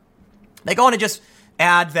sure. They go on to just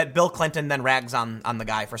add that Bill Clinton then rags on the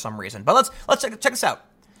guy for some reason. But let's check this out.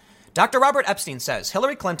 Dr. Robert Epstein says,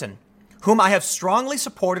 Hillary Clinton, whom I have strongly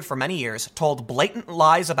supported for many years, told blatant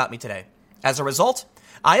lies about me today. As a result,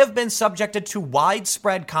 I have been subjected to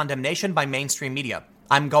widespread condemnation by mainstream media.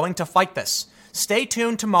 I'm going to fight this. Stay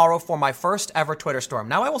tuned tomorrow for my first ever Twitter storm.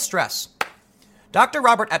 Now, I will stress, Dr.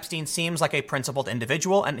 Robert Epstein seems like a principled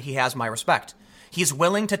individual, and he has my respect. He's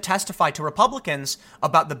willing to testify to Republicans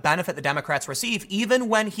about the benefit the Democrats receive, even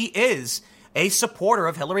when he is a supporter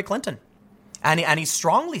of Hillary Clinton. And he's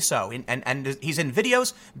strongly so. And he's in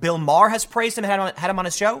videos. Bill Maher has praised him, had him on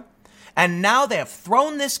his show. And now they have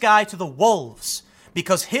thrown this guy to the wolves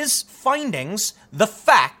because his findings, the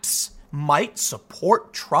facts, might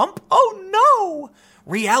support Trump? Oh, no!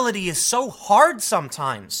 Reality is so hard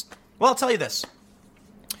sometimes. Well, I'll tell you this.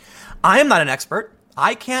 I am not an expert.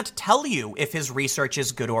 I can't tell you if his research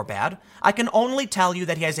is good or bad. I can only tell you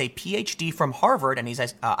that he has a PhD from Harvard, and he's,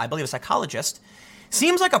 I believe, a psychologist.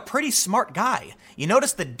 Seems like a pretty smart guy. You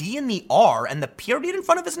notice the D and the R and the period in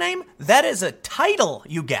front of his name? That is a title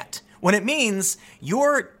you get when it means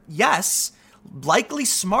you're, yes, likely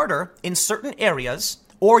smarter in certain areas,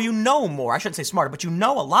 or you know more. I shouldn't say smarter, but you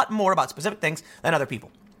know a lot more about specific things than other people.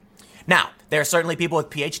 Now, there are certainly people with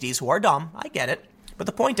PhDs who are dumb. I get it. But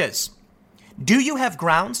the point is, do you have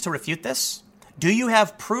grounds to refute this? Do you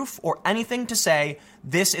have proof or anything to say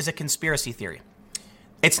this is a conspiracy theory?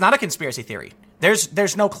 It's not a conspiracy theory.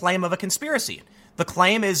 There's no claim of a conspiracy. The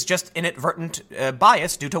claim is just inadvertent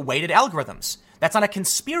bias due to weighted algorithms. That's not a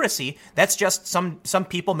conspiracy. That's just some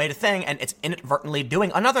people made a thing and it's inadvertently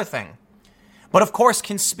doing another thing. But of course,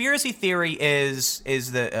 conspiracy theory is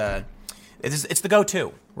the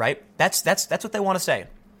go-to, right? That's what they want to say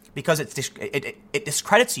because it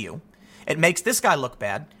discredits you. It makes this guy look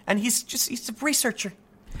bad, and he's a researcher.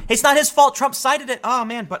 It's not his fault. Trump cited it. Oh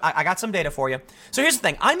man, but I got some data for you. So here's the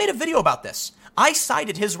thing. I made a video about this. I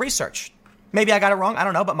cited his research. Maybe I got it wrong. I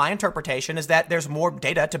don't know. But my interpretation is that there's more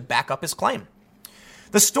data to back up his claim.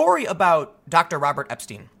 The story about Dr. Robert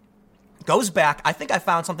Epstein goes back. I think I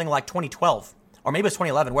found something like 2012 or maybe it's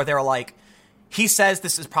 2011 where they were like, he says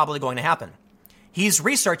this is probably going to happen. He's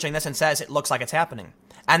researching this and says it looks like it's happening.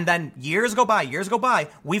 And then years go by.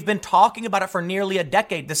 We've been talking about it for nearly a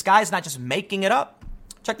decade. This guy's not just making it up.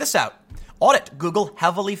 Check this out. Audit. Google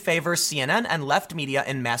heavily favors CNN and left media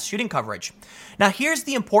in mass shooting coverage. Now, here's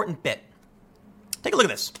the important bit. Take a look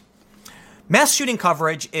at this. Mass shooting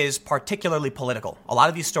coverage is particularly political. A lot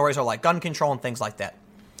of these stories are like gun control and things like that.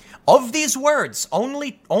 Of these words,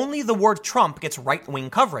 only the word Trump gets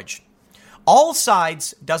right-wing coverage. All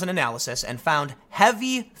Sides does an analysis and found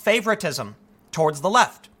heavy favoritism towards the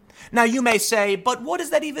left. Now, you may say, but what does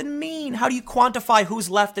that even mean? How do you quantify who's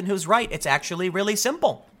left and who's right? It's actually really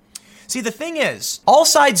simple. See, the thing is, All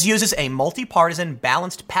Sides uses a multi-partisan,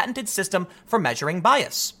 balanced, patented system for measuring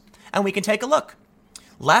bias. And we can take a look.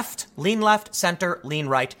 Left, center, lean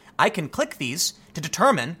right. I can click these to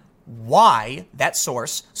determine why that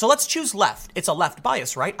source. So let's choose left. It's a left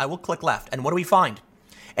bias, right? I will click left. And what do we find?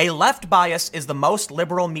 A left bias is the most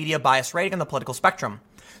liberal media bias rating on the political spectrum.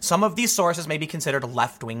 Some of these sources may be considered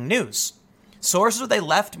left-wing news. Sources with a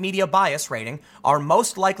left media bias rating are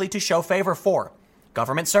most likely to show favor for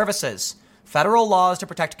government services, federal laws to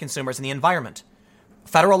protect consumers and the environment,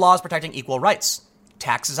 federal laws protecting equal rights,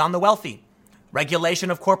 taxes on the wealthy, regulation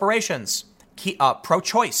of corporations,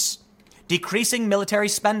 pro-choice, decreasing military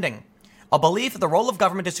spending, a belief that the role of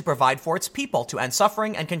government is to provide for its people, to end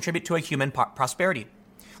suffering and contribute to a human prosperity.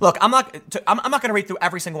 Look, I'm not going to read through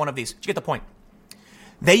every single one of these. You get the point.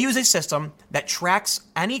 They use a system that tracks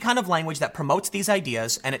any kind of language that promotes these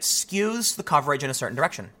ideas, and it skews the coverage in a certain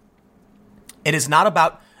direction. It is not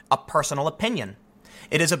about a personal opinion.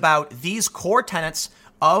 It is about these core tenets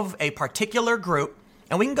of a particular group,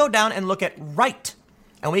 and we can go down and look at right,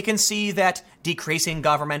 and we can see that decreasing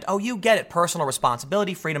government, oh, you get it, personal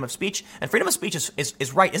responsibility, freedom of speech, and freedom of speech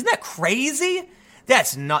is right. Isn't that crazy?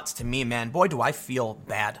 That's nuts to me, man. Boy, do I feel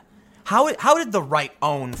bad. How did the right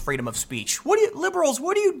own freedom of speech? Liberals,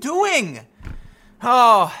 what are you doing?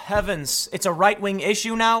 Oh, heavens. It's a right-wing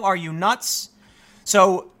issue now? Are you nuts?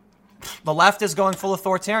 So the left is going full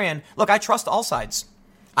authoritarian. Look, I trust all sides.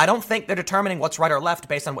 I don't think they're determining what's right or left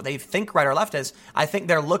based on what they think right or left is. I think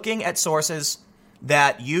they're looking at sources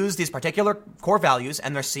that use these particular core values,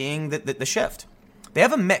 and they're seeing the shift. They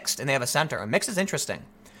have a mixed and they have a center. A mixed is interesting.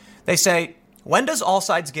 They say, when does all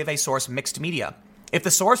sides give a source mixed media? If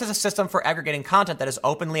the source is a system for aggregating content that is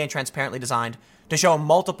openly and transparently designed to show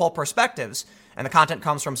multiple perspectives, and the content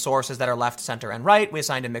comes from sources that are left, center, and right, we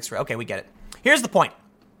assigned a mixed. Okay, we get it. Here's the point.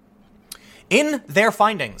 In their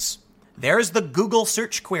findings, there's the Google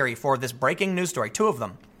search query for this breaking news story, 2 of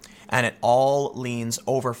them, and it all leans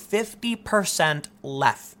over 50%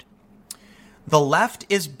 left. The left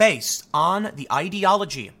is based on the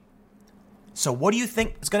ideology. So what do you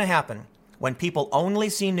think is going to happen when people only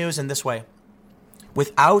see news in this way,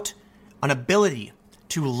 without an ability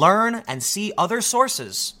to learn and see other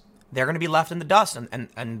sources? They're going to be left in the dust and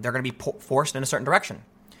they're going to be forced in a certain direction.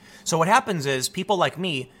 So what happens is people like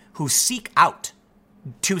me who seek out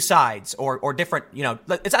 2 sides or different,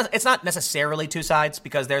 it's not necessarily 2 sides,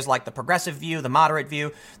 because there's like the progressive view, the moderate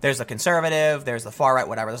view, there's the conservative, there's the far right,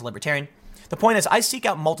 whatever, there's libertarian. The point is, I seek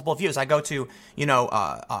out multiple views. I go to,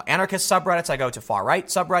 anarchist subreddits. I go to far right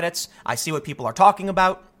subreddits. I see what people are talking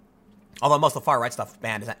about. Although most of the far right stuff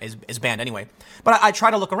is banned anyway. But I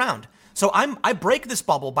try to look around. So I break this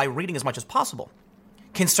bubble by reading as much as possible.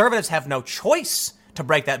 Conservatives have no choice to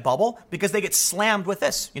break that bubble because they get slammed with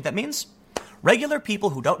this. You know what that means? Regular people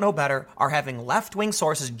who don't know better are having left-wing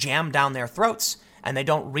sources jammed down their throats, and they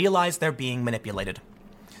don't realize they're being manipulated.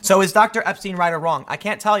 So is Dr. Epstein right or wrong? I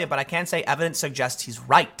can't tell you, but I can say evidence suggests he's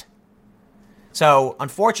right. So,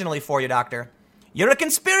 unfortunately for you, Doctor, you're a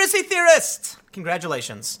conspiracy theorist!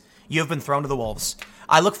 Congratulations. You've been thrown to the wolves.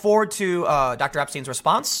 I look forward to Dr. Epstein's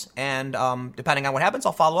response, and depending on what happens,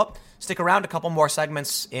 I'll follow up. Stick around a couple more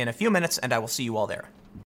segments in a few minutes, and I will see you all there.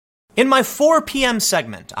 In my 4 p.m.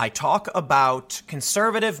 segment, I talk about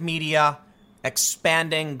conservative media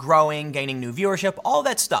expanding, growing, gaining new viewership, all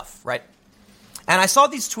that stuff, right? And I saw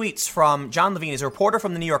these tweets from John Levine. He's a reporter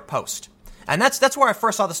from the New York Post. And that's where I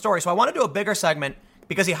first saw the story. So I want to do a bigger segment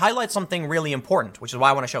because he highlights something really important, which is why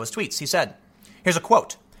I want to show his tweets. He said, here's a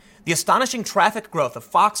quote. The astonishing traffic growth of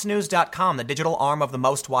FoxNews.com, the digital arm of the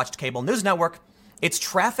most watched cable news network, its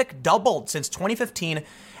traffic doubled since 2015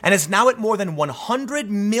 and is now at more than 100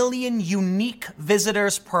 million unique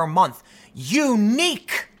visitors per month.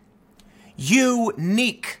 Unique!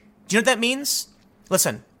 Unique. Do you know what that means?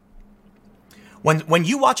 Listen. When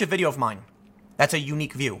you watch a video of mine, that's a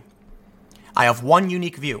unique view. I have 1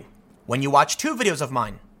 unique view. When you watch 2 videos of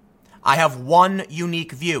mine, I have 1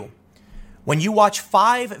 unique view. When you watch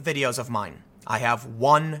 5 videos of mine, I have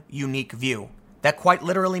 1 unique view. That quite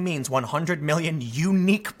literally means 100 million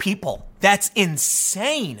unique people. That's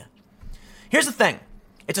insane. Here's the thing.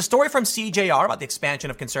 It's a story from CJR about the expansion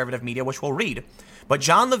of conservative media, which we'll read. But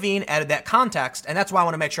John Levine added that context, and that's why I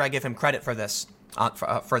want to make sure I give him credit for this,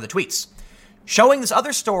 for the tweets. Showing this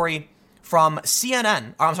other story from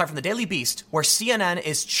from the Daily Beast, where CNN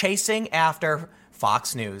is chasing after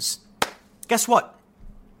Fox News. Guess what?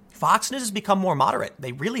 Fox News has become more moderate.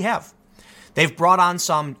 They really have. They've brought on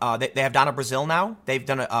some, they have Donna Brazile now. They've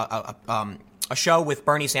done a show with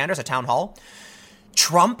Bernie Sanders at Town Hall.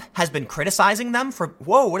 Trump has been criticizing them for,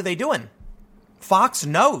 what are they doing? Fox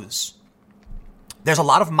knows there's a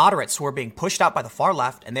lot of moderates who are being pushed out by the far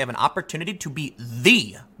left, and they have an opportunity to be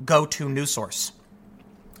the go-to news source.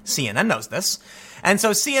 CNN knows this. And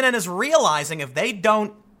so CNN is realizing if they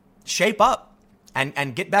don't shape up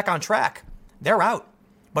and get back on track, they're out.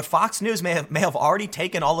 But Fox News may have already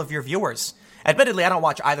taken all of your viewers. Admittedly, I don't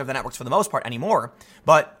watch either of the networks for the most part anymore,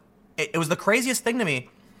 but it was the craziest thing to me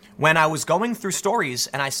when I was going through stories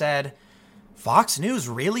and I said, Fox News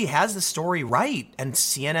really has the story right and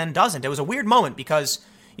CNN doesn't. It was a weird moment because,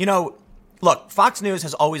 look, Fox News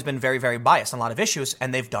has always been very, very biased on a lot of issues,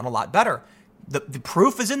 and they've done a lot better. The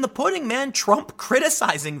proof is in the pudding, man. Trump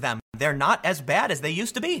criticizing them. They're not as bad as they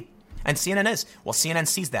used to be. And CNN is. Well, CNN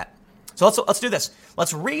sees that. So let's do this.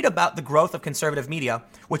 Let's read about the growth of conservative media,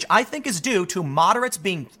 which I think is due to moderates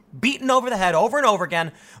being beaten over the head over and over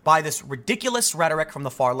again by this ridiculous rhetoric from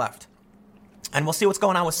the far left. And we'll see what's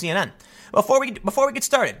going on with CNN. Before we get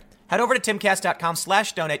started, head over to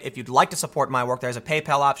timcast.com/donate if you'd like to support my work. There's a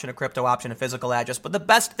PayPal option, a crypto option, a physical address. But the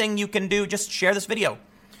best thing you can do, just share this video.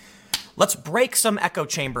 Let's break some echo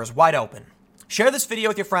chambers wide open. Share this video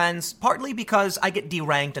with your friends, partly because I get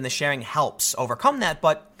deranked and the sharing helps overcome that,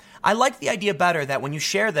 but I like the idea better that when you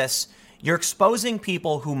share this, you're exposing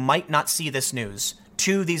people who might not see this news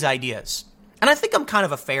to these ideas. And I think I'm kind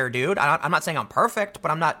of a fair dude. I'm not saying I'm perfect,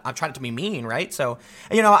 but I'm trying to be mean, right? So,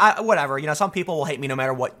 whatever. Some people will hate me no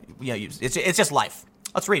matter what. It's just life.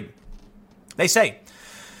 Let's read. They say,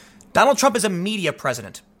 Donald Trump is a media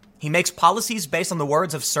president. He makes policies based on the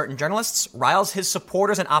words of certain journalists, riles his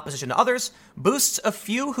supporters in opposition to others, boosts a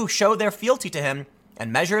few who show their fealty to him,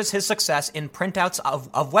 and measures his success in printouts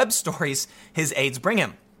of web stories his aides bring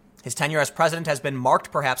him. His tenure as president has been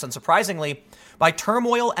marked, perhaps unsurprisingly, by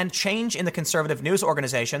turmoil and change in the conservative news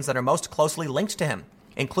organizations that are most closely linked to him,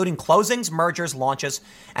 including closings, mergers, launches,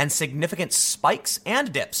 and significant spikes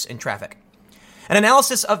and dips in traffic. An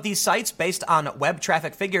analysis of these sites based on web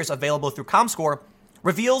traffic figures available through ComScore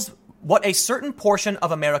reveals what a certain portion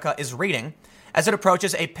of America is reading as it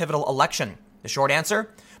approaches a pivotal election. The short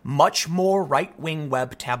answer, much more right-wing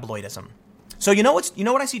web tabloidism. So you know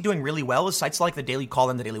what I see doing really well is sites like the Daily Call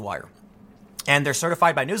and the Daily Wire. And they're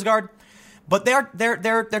certified by NewsGuard, but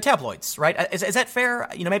they're tabloids, right? Is that fair?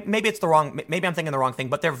 Maybe it's maybe I'm thinking the wrong thing,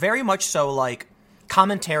 but they're very much so like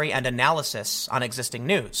commentary and analysis on existing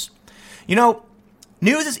news.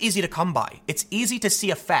 News is easy to come by. It's easy to see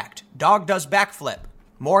a fact. Dog does backflip.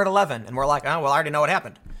 More at 11. And we're like, oh, well, I already know what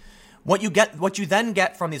happened. What you then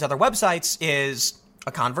get from these other websites is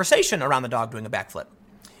a conversation around the dog doing a backflip.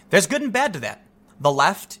 There's good and bad to that. The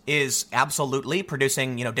left is absolutely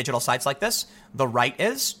producing, digital sites like this. The right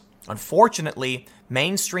is. Unfortunately,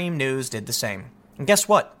 mainstream news did the same. And guess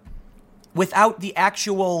what? Without the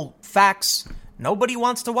actual facts, nobody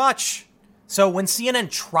wants to watch. So when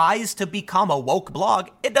CNN tries to become a woke blog,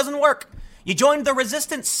 it doesn't work. You joined the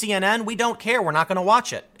resistance, CNN. We don't care. We're not going to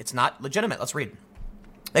watch it. It's not legitimate. Let's read.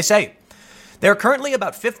 They say, there are currently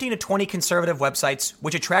about 15 to 20 conservative websites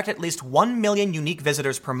which attract at least 1 million unique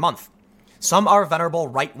visitors per month. Some are venerable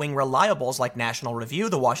right-wing reliables like National Review,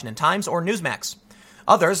 The Washington Times, or Newsmax.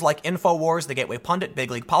 Others, like InfoWars, The Gateway Pundit,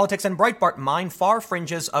 Big League Politics, and Breitbart, mine far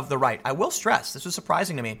fringes of the right. I will stress, this was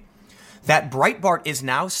surprising to me, that Breitbart is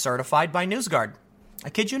now certified by NewsGuard. I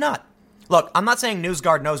kid you not. Look, I'm not saying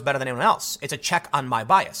NewsGuard knows better than anyone else. It's a check on my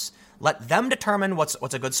bias. Let them determine what's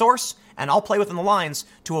a good source, and I'll play within the lines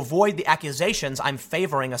to avoid the accusations I'm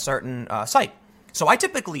favoring a certain site. So I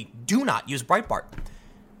typically do not use Breitbart.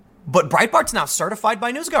 But Breitbart's now certified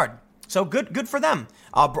by NewsGuard. So good for them.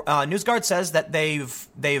 NewsGuard says that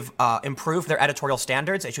they've improved their editorial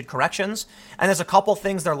standards, issued corrections, and there's a couple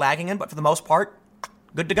things they're lagging in, but for the most part,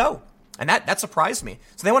 good to go. And that surprised me.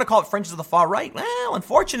 So they want to call it fringes of the far right. Well,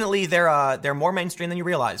 unfortunately, they're more mainstream than you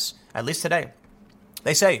realize, at least today.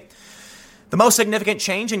 They say, the most significant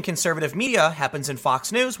change in conservative media happens in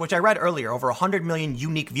Fox News, which I read earlier, over 100 million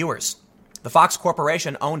unique viewers. The Fox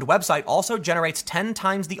Corporation-owned website also generates 10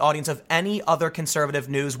 times the audience of any other conservative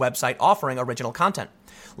news website offering original content.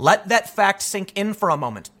 Let that fact sink in for a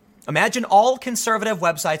moment. Imagine all conservative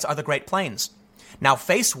websites are the Great Plains. Now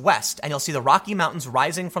face west, and you'll see the Rocky Mountains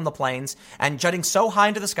rising from the plains and jutting so high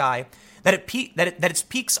into the sky that its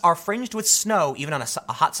peaks are fringed with snow even on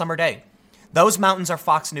a hot summer day. Those mountains are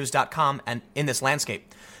foxnews.com, and in this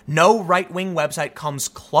landscape, no right-wing website comes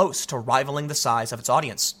close to rivaling the size of its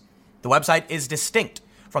audience. The website is distinct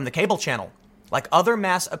from the cable channel. Like other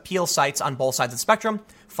mass appeal sites on both sides of the spectrum,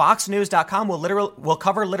 foxnews.com will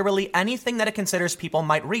cover literally anything that it considers people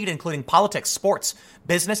might read, including politics, sports,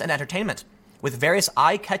 business, and entertainment, with various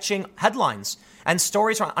eye-catching headlines and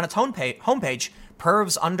stories on its homepage.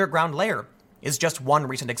 Perv's Underground Lair is just one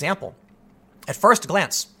recent example. At first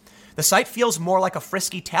glance, the site feels more like a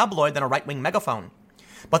frisky tabloid than a right-wing megaphone.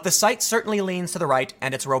 But the site certainly leans to the right,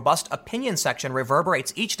 and its robust opinion section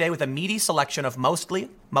reverberates each day with a meaty selection of mostly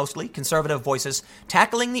conservative voices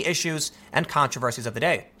tackling the issues and controversies of the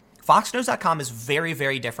day. FoxNews.com is very,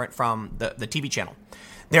 very different from the TV channel.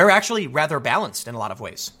 They're actually rather balanced in a lot of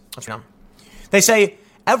ways. Let's read on. They say,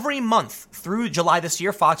 every month through July this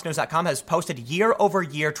year, FoxNews.com has posted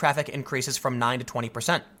year-over-year traffic increases from 9 to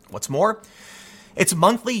 20%. What's more, its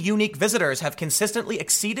monthly unique visitors have consistently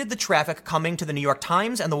exceeded the traffic coming to the New York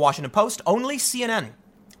Times and the Washington Post. Only CNN,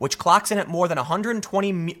 which clocks in at more than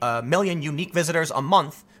 120 million unique visitors a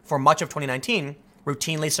month for much of 2019,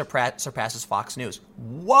 routinely surpasses Fox News.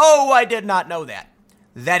 Whoa, I did not know that.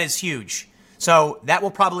 That is huge. So that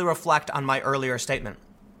will probably reflect on my earlier statement.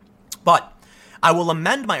 But I will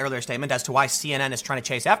amend my earlier statement as to why CNN is trying to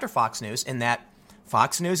chase after Fox News, in that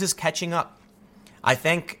Fox News is catching up. I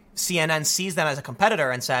think CNN sees them as a competitor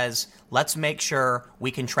and says, let's make sure we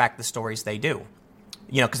can track the stories they do,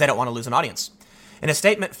 because they don't want to lose an audience. In a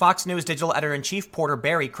statement, Fox News digital editor-in-chief Porter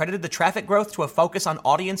Berry credited the traffic growth to a focus on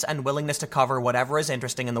audience and willingness to cover whatever is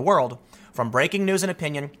interesting in the world, from breaking news and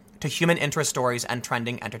opinion to human interest stories and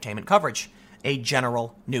trending entertainment coverage, a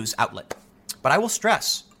general news outlet. But I will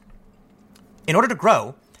stress, in order to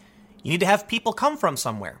grow, you need to have people come from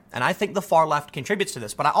somewhere. And I think the far left contributes to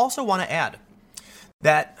this. But I also want to add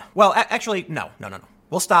that, well, actually, no.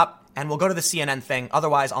 We'll stop and we'll go to the CNN thing.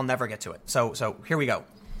 Otherwise, I'll never get to it. So here we go.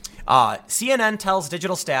 CNN tells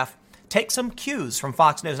digital staff, take some cues from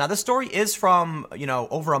Fox News. Now, this story is from,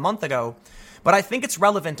 over a month ago, but I think it's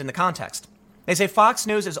relevant in the context. They say Fox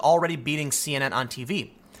News is already beating CNN on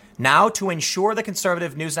TV. Now, to ensure the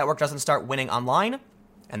conservative news network doesn't start winning online,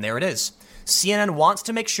 and there it is. CNN wants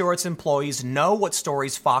to make sure its employees know what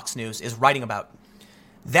stories Fox News is writing about.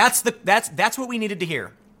 That's what we needed to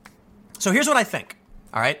hear. So here's what I think.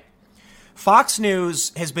 All right. Fox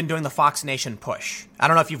News has been doing the Fox Nation push. I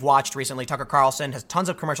don't know if you've watched recently. Tucker Carlson has tons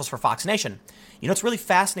of commercials for Fox Nation. You know what's really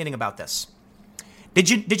fascinating about this? Did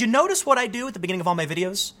you notice what I do at the beginning of all my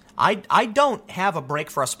videos? I don't have a break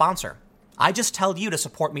for a sponsor. I just tell you to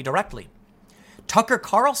support me directly. Tucker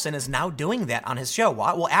Carlson is now doing that on his show.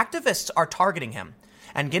 Well, activists are targeting him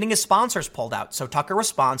and getting his sponsors pulled out. So Tucker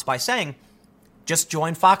responds by saying, just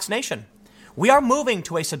join Fox Nation. We are moving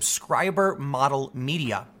to a subscriber model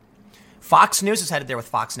media. Fox News is headed there with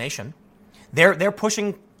Fox Nation. They're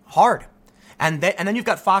pushing hard. And then you've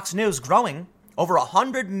got Fox News growing over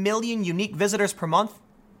 100 million unique visitors per month.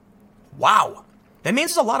 Wow. That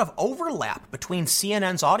means there's a lot of overlap between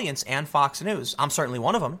CNN's audience and Fox News. I'm certainly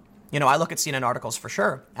one of them. I look at CNN articles for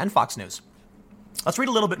sure, and Fox News. Let's read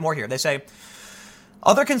a little bit more here. They say,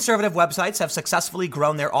 other conservative websites have successfully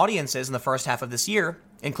grown their audiences in the first half of this year,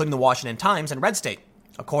 including the Washington Times and Red State,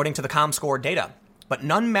 according to the ComScore data. But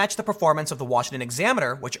none match the performance of the Washington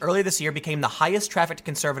Examiner, which earlier this year became the highest trafficked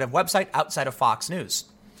conservative website outside of Fox News.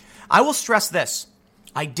 I will stress this.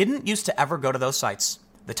 I didn't used to ever go to those sites.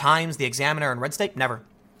 The Times, the Examiner, and Red State, never.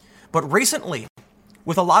 But recently,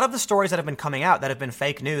 with a lot of the stories that have been coming out that have been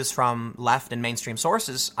fake news from left and mainstream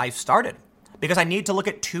sources, I've started. Because I need to look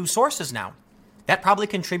at two sources now. That probably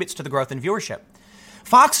contributes to the growth in viewership.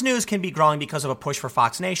 Fox News can be growing because of a push for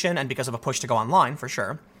Fox Nation and because of a push to go online, for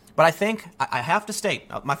sure. But I think I have to state,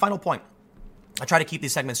 my final point, I try to keep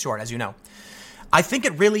these segments short, as you know. I think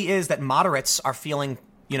it really is that moderates are feeling,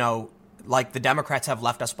 like the Democrats have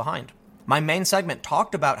left us behind. My main segment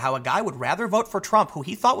talked about how a guy would rather vote for Trump, who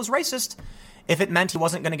he thought was racist, if it meant he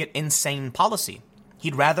wasn't going to get insane policy.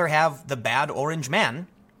 He'd rather have the bad orange man,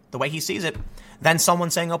 the way he sees it, than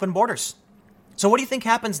someone saying open borders. So what do you think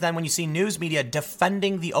happens then when you see news media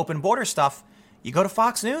defending the open border stuff? You go to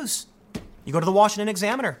Fox News. You go to the Washington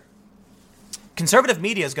Examiner. Conservative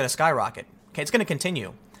media is going to skyrocket. Okay, it's going to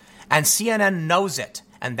continue. And CNN knows it.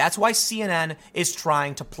 And that's why CNN is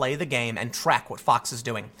trying to play the game and track what Fox is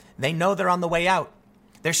doing. They know they're on the way out.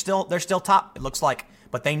 They're still top, it looks like.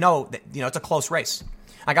 But they know that, it's a close race.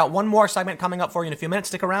 I got one more segment coming up for you in a few minutes.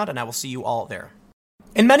 Stick around, and I will see you all there.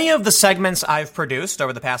 In many of the segments I've produced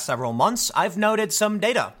over the past several months, I've noted some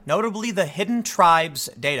data, notably the Hidden Tribes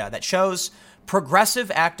data that shows progressive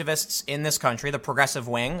activists in this country, the progressive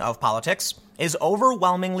wing of politics, is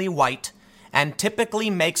overwhelmingly white and typically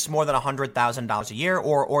makes more than $100,000 a year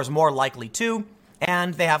or is more likely to,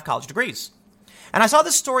 and they have college degrees. And I saw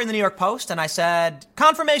this story in the New York Post and I said,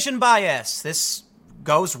 confirmation bias. This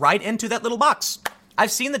goes right into that little box.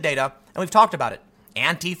 I've seen the data and we've talked about it.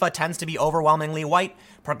 Antifa tends to be overwhelmingly white.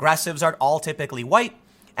 Progressives are all typically white.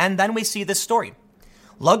 And then we see this story.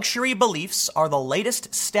 Luxury beliefs are the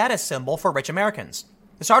latest status symbol for rich Americans.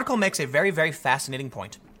 This article makes a very, very fascinating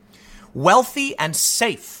point. Wealthy and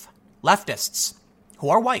safe leftists who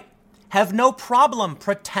are white have no problem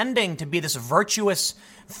pretending to be this virtuous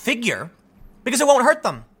figure because it won't hurt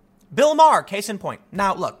them. Bill Maher, case in point.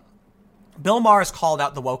 Now, look, Bill Maher has called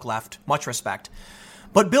out the woke left, much respect.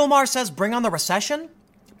 But Bill Maher says bring on the recession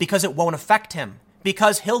because it won't affect him,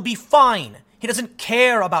 because he'll be fine. He doesn't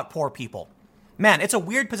care about poor people. Man, it's a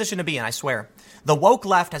weird position to be in, I swear. The woke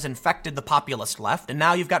left has infected the populist left, and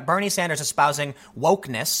now you've got Bernie Sanders espousing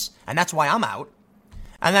wokeness, and that's why I'm out.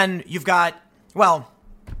 And then you've got, well,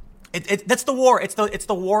 that's the war. It's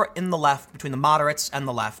the war in the left between the moderates and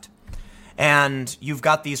the left. And you've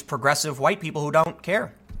got these progressive white people who don't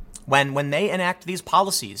care. When they enact these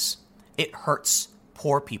policies, it hurts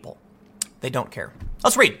poor people. They don't care.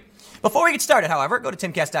 Let's read. Before we get started, however, go to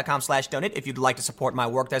timcast.com/donate if you'd like to support my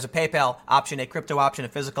work. There's a PayPal option, a crypto option, a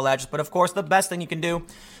physical address. But of course, the best thing you can do,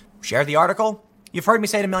 share the article. You've heard me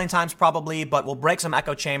say it a million times probably, but we'll break some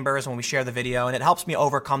echo chambers when we share the video, and it helps me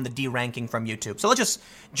overcome the de-ranking from YouTube. So let's just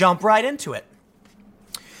jump right into it.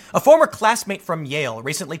 A former classmate from Yale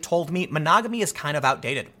recently told me monogamy is kind of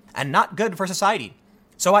outdated and not good for society.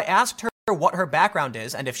 So I asked her what her background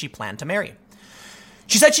is and if she planned to marry.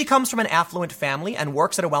 She said she comes from an affluent family and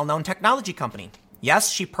works at a well-known technology company.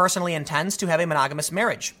 Yes, she personally intends to have a monogamous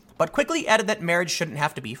marriage, but quickly added that marriage shouldn't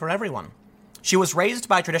have to be for everyone. She was raised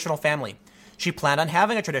by a traditional family. She planned on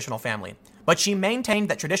having a traditional family, but she maintained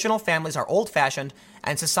that traditional families are old-fashioned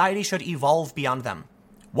and society should evolve beyond them.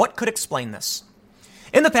 What could explain this?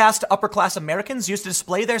 In the past, upper-class Americans used to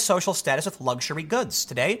display their social status with luxury goods.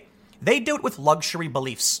 Today, they do it with luxury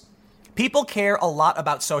beliefs. People care a lot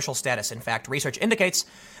about social status. In fact, research indicates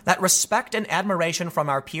that respect and admiration from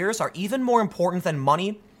our peers are even more important than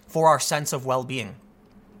money for our sense of well-being.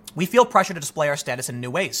 We feel pressure to display our status in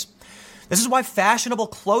new ways. This is why fashionable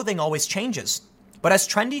clothing always changes. But as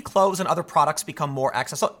trendy clothes and other products become more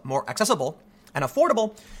accessible and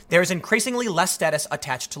affordable, there is increasingly less status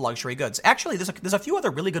attached to luxury goods. Actually, there's a few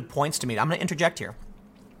other really good points to me. I'm going to interject here.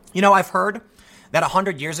 You know, I've heard that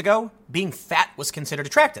 100 years ago, being fat was considered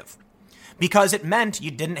attractive because it meant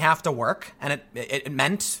you didn't have to work, and it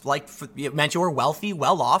meant you were wealthy,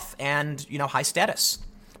 well off, and, you know, high status,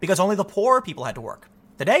 because only the poor people had to work.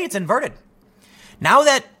 Today, it's inverted. Now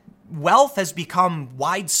that wealth has become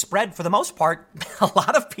widespread for the most part, a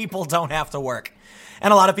lot of people don't have to work,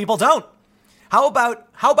 and a lot of people don't. How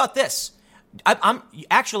about this?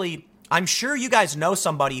 I'm sure you guys know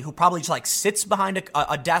somebody who probably just like sits behind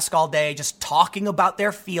a desk all day, just talking about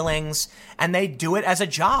their feelings, and they do it as a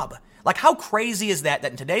job. Like, how crazy is that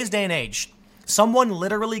in today's day and age, someone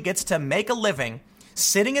literally gets to make a living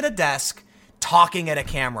sitting at a desk, talking at a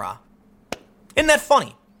camera? Isn't that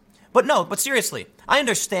funny? But seriously, I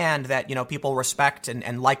understand that, you know, people respect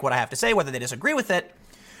and like what I have to say, whether they disagree with it.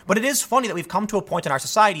 But it is funny that we've come to a point in our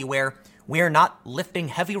society where we're not lifting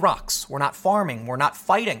heavy rocks. We're not farming. We're not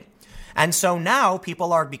fighting. And so now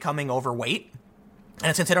people are becoming overweight and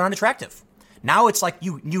it's considered unattractive. Now it's like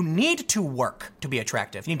you need to work to be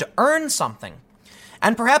attractive. You need to earn something.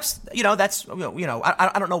 And perhaps, you know, that's, you know,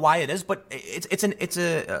 I don't know why it is, but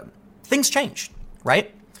things change,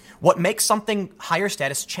 right? What makes something higher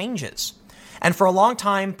status changes. And for a long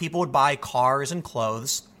time, people would buy cars and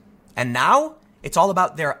clothes. And now it's all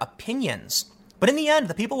about their opinions. But in the end,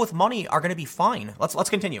 the people with money are going to be fine.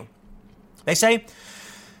 Let's continue. They say,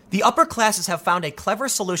 the upper classes have found a clever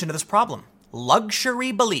solution to this problem.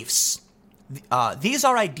 Luxury beliefs. These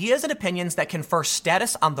are ideas and opinions that confer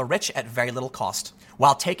status on the rich at very little cost,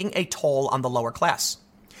 while taking a toll on the lower class.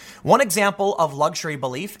 One example of luxury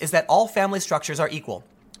belief is that all family structures are equal.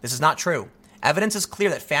 This is not true. Evidence is clear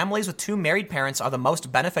that families with two married parents are the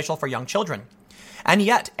most beneficial for young children. And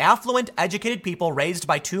yet, affluent, educated people raised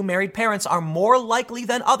by two married parents are more likely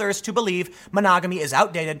than others to believe monogamy is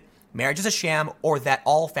outdated, marriage is a sham, or that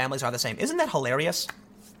all families are the same. Isn't that hilarious?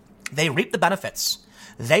 They reap the benefits.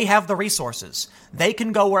 They have the resources. They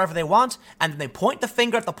can go wherever they want, and then they point the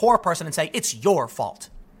finger at the poor person and say, it's your fault.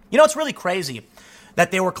 You know, it's really crazy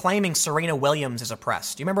that they were claiming Serena Williams is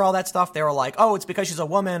oppressed. Do you remember all that stuff? They were like, oh, it's because she's a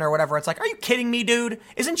woman or whatever. It's like, are you kidding me, dude?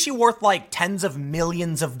 Isn't she worth like tens of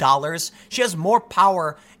millions of dollars? She has more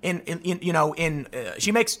power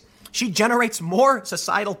she generates more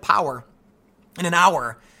societal power in an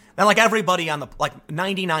hour than like everybody on the, like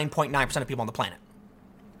 99.9% of people on the planet.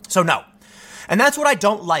 So no. And that's what I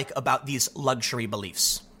don't like about these luxury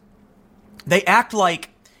beliefs. They act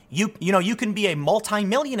like you can be a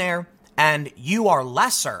multimillionaire and you are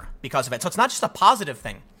lesser because of it. So it's not just a positive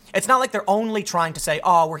thing. It's not like they're only trying to say,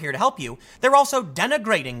 oh, we're here to help you. They're also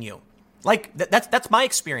denigrating you. Like that's my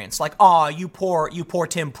experience. Like, oh, you poor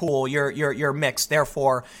Tim Pool, you're mixed,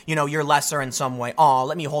 therefore, you know, you're lesser in some way. Oh,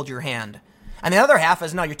 let me hold your hand. And the other half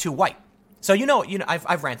is, no, you're too white. So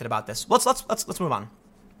I've ranted about this. Let's move on.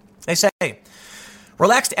 They say,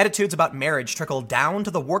 relaxed attitudes about marriage trickled down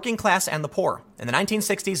to the working class and the poor. In the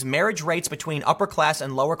 1960s, marriage rates between upper class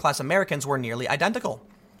and lower class Americans were nearly identical.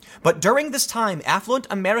 But during this time, affluent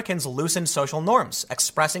Americans loosened social norms,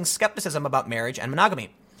 expressing skepticism about marriage and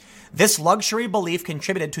monogamy. This luxury belief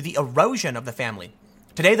contributed to the erosion of the family.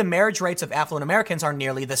 Today, the marriage rates of affluent Americans are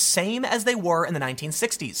nearly the same as they were in the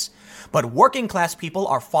 1960s. But working class people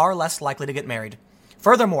are far less likely to get married.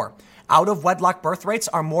 Furthermore, out-of-wedlock birth rates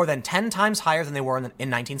are more than 10 times higher than they were in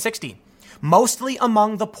 1960, mostly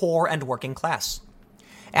among the poor and working class.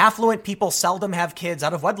 Affluent people seldom have kids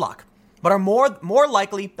out of wedlock, but are more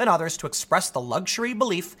likely than others to express the luxury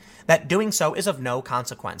belief that doing so is of no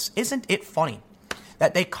consequence. Isn't it funny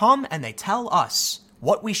that they come and they tell us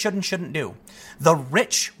what we should and shouldn't do? The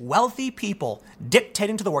rich, wealthy people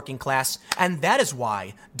dictating to the working class, and that is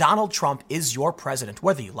why Donald Trump is your president,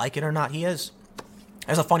 whether you like it or not, he is.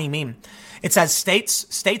 There's a funny meme. It says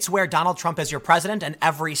states where Donald Trump is your president and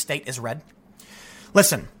every state is red.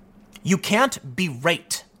 Listen, you can't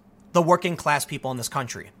berate the working class people in this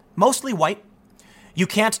country, mostly white. You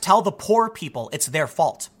can't tell the poor people it's their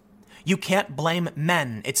fault. You can't blame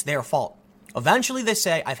men. It's their fault. Eventually they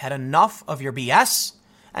say, I've had enough of your BS,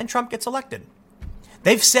 and Trump gets elected.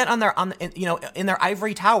 They've sat in their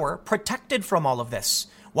ivory tower, protected from all of this,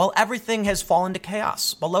 while everything has fallen to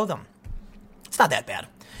chaos below them. It's not that bad.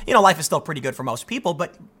 Life is still pretty good for most people,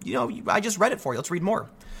 but, I just read it for you. Let's read more.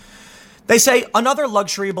 They say another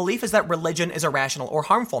luxury belief is that religion is irrational or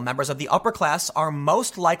harmful. Members of the upper class are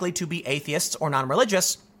most likely to be atheists or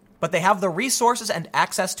non-religious, but they have the resources and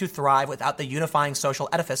access to thrive without the unifying social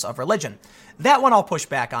edifice of religion. That one I'll push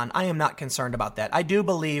back on. I am not concerned about that. I do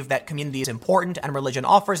believe that community is important and religion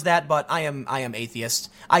offers that, but I am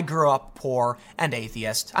atheist. I grew up poor and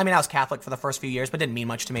atheist. I was Catholic for the first few years, but it didn't mean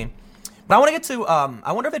much to me. But I want to get to,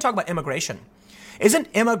 I wonder if they talk about immigration. Isn't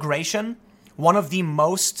immigration one of the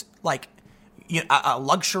most, a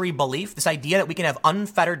luxury belief? This idea that we can have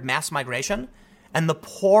unfettered mass migration? And the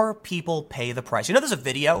poor people pay the price. There's a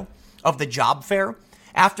video of the job fair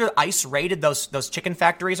after ICE raided those chicken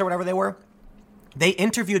factories or whatever they were. They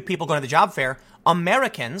interviewed people going to the job fair,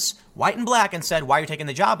 Americans, white and black, and said, why are you taking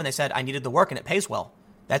the job? And they said, I needed the work and it pays well.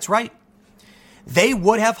 That's right. They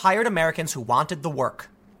would have hired Americans who wanted the work.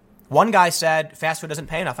 One guy said, fast food doesn't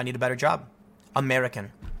pay enough. I need a better job.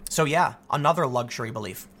 American. So yeah, another luxury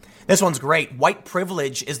belief. This one's great. White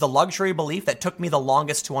privilege is the luxury belief that took me the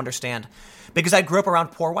longest to understand because I grew up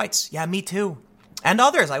around poor whites. Yeah, me too. And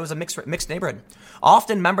others. I was a mixed neighborhood.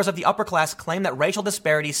 Often members of the upper class claim that racial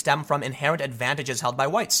disparities stem from inherent advantages held by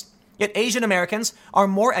whites. Yet Asian Americans are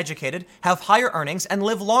more educated, have higher earnings, and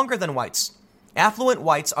live longer than whites. Affluent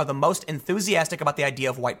whites are the most enthusiastic about the idea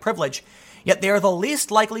of white privilege, yet they are the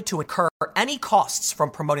least likely to incur any costs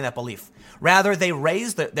from promoting that belief. Rather, they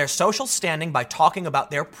raise their social standing by talking about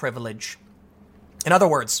their privilege. In other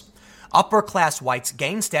words, upper-class whites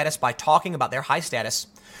gain status by talking about their high status.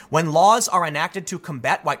 When laws are enacted to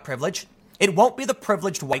combat white privilege, it won't be the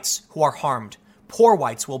privileged whites who are harmed. Poor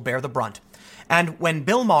whites will bear the brunt. And when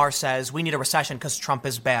Bill Maher says we need a recession because Trump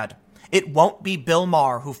is bad, it won't be Bill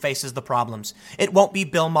Maher who faces the problems. It won't be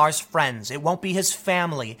Bill Maher's friends. It won't be his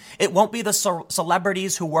family. It won't be the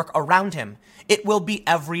celebrities who work around him. It will be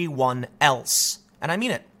everyone else. And I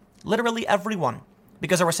mean it. Literally everyone.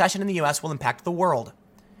 Because a recession in the U.S. will impact the world.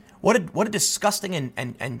 What a disgusting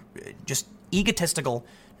and just egotistical,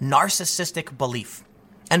 narcissistic belief.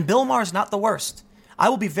 And Bill Maher's not the worst. I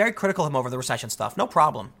will be very critical of him over the recession stuff. No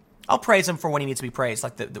problem. I'll praise him for when he needs to be praised,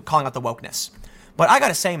 like the calling out the wokeness. But I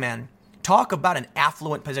gotta say, man, talk about an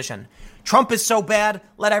affluent position. Trump is so bad,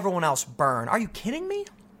 let everyone else burn. Are you kidding me?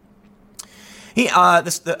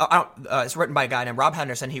 It's written by a guy named Rob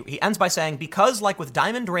Henderson. He ends by saying, because like with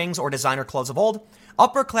diamond rings or designer clothes of old,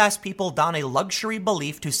 upper class people don a luxury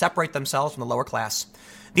belief to separate themselves from the lower class.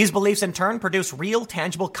 These beliefs in turn produce real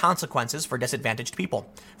tangible consequences for disadvantaged people,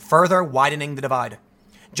 further widening the divide.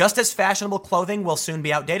 Just as fashionable clothing will soon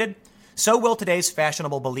be outdated, so will today's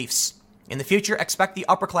fashionable beliefs. In the future, expect the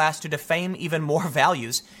upper class to defame even more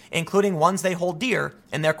values, including ones they hold dear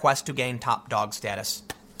in their quest to gain top dog status.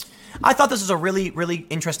 I thought this was a really, really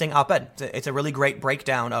interesting op-ed. It's a really great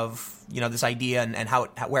breakdown of, this idea and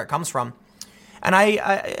where it comes from. And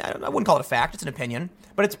I wouldn't call it a fact. It's an opinion,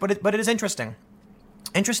 but it is interesting.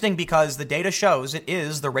 Interesting because the data shows it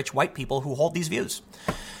is the rich white people who hold these views.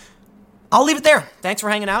 I'll leave it there. Thanks for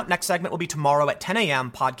hanging out. Next segment will be tomorrow at 10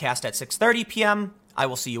 a.m., podcast at 6:30 p.m. I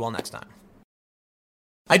will see you all next time.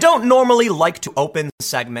 I don't normally like to open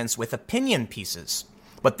segments with opinion pieces,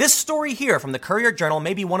 but this story here from the Courier-Journal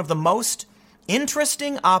may be one of the most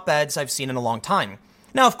interesting op-eds I've seen in a long time.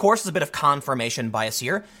 Now, of course, there's a bit of confirmation bias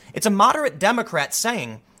here. It's a moderate Democrat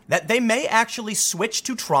saying that they may actually switch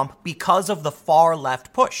to Trump because of the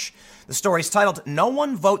far-left push. The story's titled, "No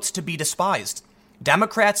One Votes to Be Despised.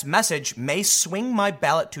 Democrats' Message May Swing My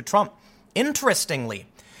Ballot to Trump." Interestingly,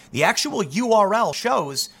 the actual URL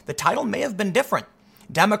shows the title may have been different.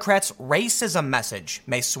 Democrats' racism message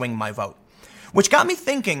may swing my vote. Which got me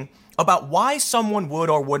thinking about why someone would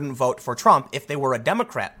or wouldn't vote for Trump if they were a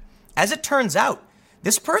Democrat. As it turns out,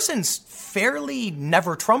 this person's fairly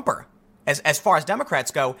never Trumper, as far as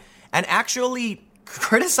Democrats go, and actually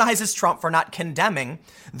criticizes Trump for not condemning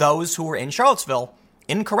those who were in Charlottesville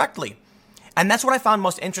incorrectly. And that's what I found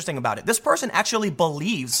most interesting about it. This person actually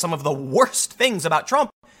believes some of the worst things about Trump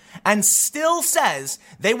and still says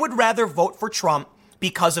they would rather vote for Trump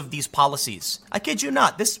because of these policies. I kid you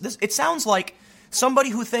not. It sounds like somebody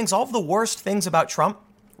who thinks all of the worst things about Trump,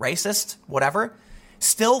 racist, whatever,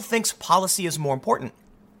 still thinks policy is more important.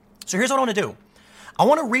 So here's what I want to do. I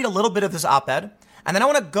want to read a little bit of this op-ed, and then I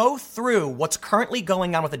want to go through what's currently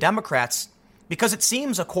going on with the Democrats, because it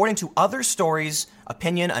seems, according to other stories,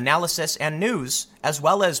 opinion, analysis, and news, as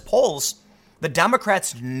well as polls, The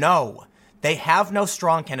Democrats know they have no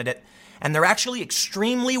strong candidate, and they're actually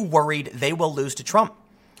extremely worried they will lose to Trump.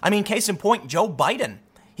 I mean, case in point, Joe Biden.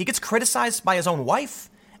 He gets criticized by his own wife,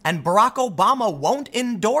 and Barack Obama won't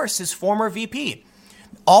endorse his former VP.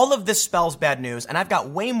 All of this spells bad news, and I've got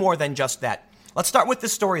way more than just that. Let's start with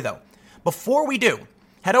this story, though. Before we do,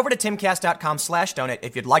 head over to timcast.com/donate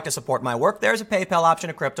if you'd like to support my work. There's a PayPal option,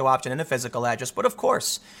 a crypto option, and a physical address. But of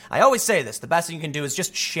course, I always say this, the best thing you can do is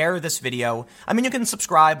just share this video. I mean, you can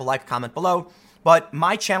subscribe, like, comment below, but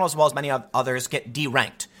my channel, as well as many others, get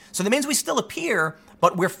deranked. So that means we still appear,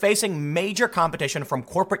 but we're facing major competition from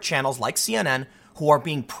corporate channels like CNN who are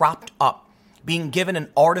being propped up, being given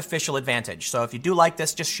an artificial advantage. So if you do like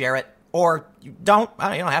this, just share it, or you don't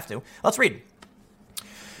have to. Let's read.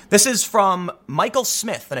 This is from Michael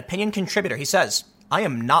Smith, an opinion contributor. He says, I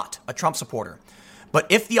am not a Trump supporter, but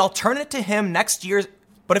if the alternative to him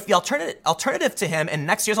in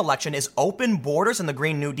next year's election is open borders and the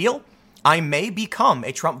Green New Deal, I may become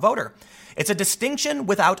a Trump voter. It's a distinction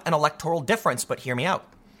without an electoral difference, but hear me out.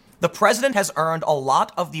 The president has earned a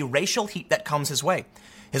lot of the racial heat that comes his way.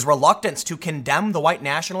 His reluctance to condemn the white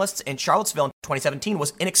nationalists in Charlottesville in 2017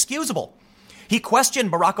 was inexcusable. He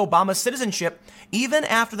questioned Barack Obama's citizenship even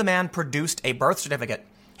after the man produced a birth certificate.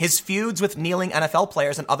 His feuds with kneeling NFL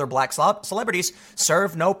players and other black celebrities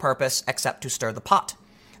serve no purpose except to stir the pot.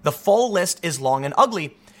 The full list is long and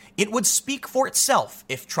ugly. It would speak for itself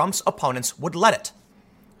if Trump's opponents would let it.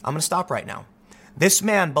 I'm going to stop right now. This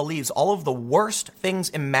man believes all of the worst things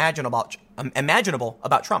imaginable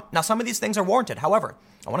about Trump. Now, some of these things are warranted. However,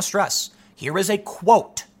 I want to stress, here is a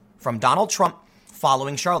quote from Donald Trump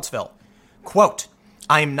following Charlottesville. Quote,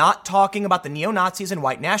 I am not talking about the neo-Nazis and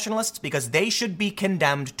white nationalists because they should be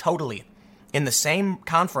condemned totally. In the same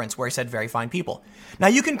conference where he said very fine people. Now,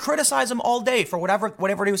 you can criticize him all day for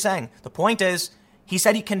whatever he was saying. The point is, he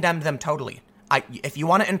said he condemned them totally. If you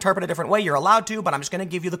want to interpret a different way, you're allowed to, but I'm just going to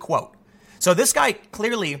give you the quote. So this guy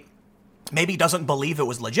clearly maybe doesn't believe it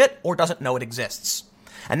was legit or doesn't know it exists.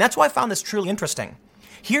 And that's why I found this truly interesting.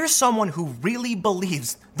 Here's someone who really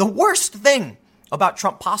believes the worst thing about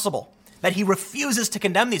Trump possible, that he refuses to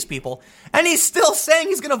condemn these people, and he's still saying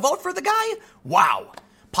he's going to vote for the guy? Wow.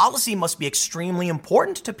 Policy must be extremely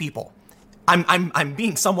important to people. I'm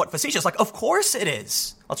being somewhat facetious. Like, of course it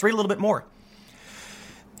is. Let's read a little bit more.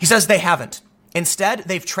 He says they haven't. Instead,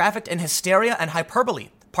 they've trafficked in hysteria and hyperbole,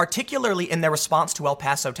 particularly in their response to El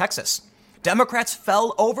Paso, Texas. Democrats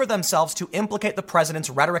fell over themselves to implicate the president's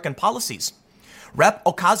rhetoric and policies. Rep.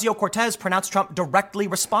 Ocasio-Cortez pronounced Trump directly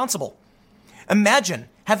responsible. Imagine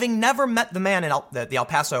having never met the man in the El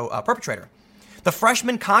Paso perpetrator. The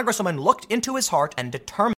freshman congresswoman looked into his heart and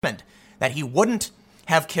determined that he wouldn't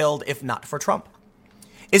have killed if not for Trump.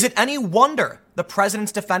 Is it any wonder the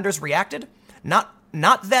president's defenders reacted? Not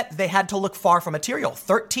that they had to look far from material.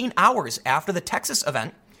 13 hours after the Texas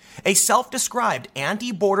event, a self-described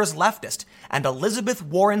anti-borders leftist and Elizabeth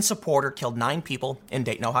Warren supporter killed 9 people in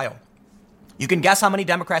Dayton, Ohio. You can guess how many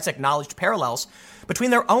Democrats acknowledged parallels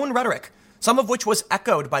between their own rhetoric, some of which was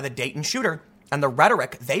echoed by the Dayton shooter, and the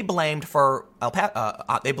rhetoric they blamed for El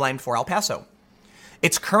Paso.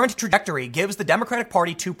 Its current trajectory gives the Democratic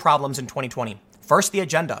Party 2 problems in 2020. First, the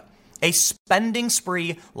agenda. A spending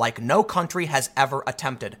spree like no country has ever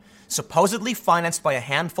attempted, supposedly financed by a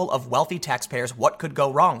handful of wealthy taxpayers. What could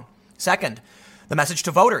go wrong? Second, the message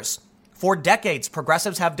to voters. For decades,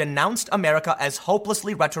 progressives have denounced America as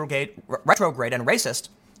hopelessly retrograde and racist.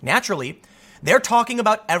 Naturally, they're talking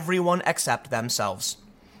about everyone except themselves.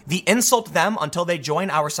 The insult them until they join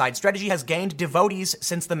our side strategy has gained devotees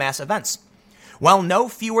since the mass events. While no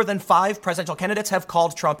fewer than 5 presidential candidates have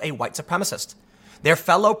called Trump a white supremacist, their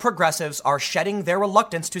fellow progressives are shedding their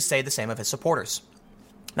reluctance to say the same of his supporters.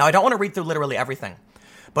 Now, I don't want to read through literally everything,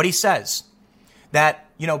 but he says that,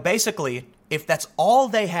 basically, if that's all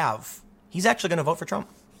they have, he's actually going to vote for Trump.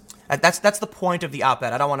 That's the point of the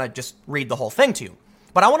op-ed. I don't want to just read the whole thing to you,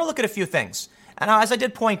 but I want to look at a few things. And as I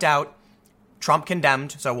did point out, Trump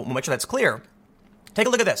condemned, so we'll make sure that's clear. Take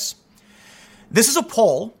a look at this. This is a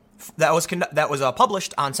poll that was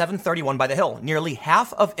published on 731 by The Hill. Nearly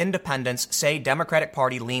half of independents say Democratic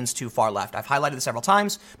Party leans too far left. I've highlighted this several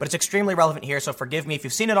times, but it's extremely relevant here, so forgive me if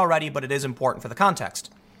you've seen it already, but it is important for the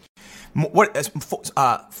context.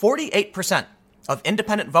 48% of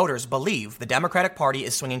independent voters believe the Democratic Party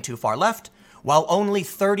is swinging too far left, while only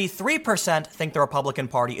 33% think the Republican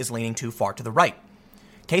Party is leaning too far to the right.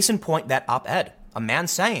 Case in point, that op-ed, a man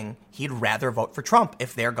saying he'd rather vote for Trump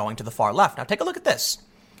if they're going to the far left. Now take a look at this.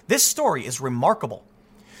 This story is remarkable.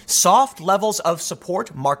 Soft levels of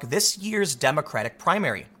support mark this year's Democratic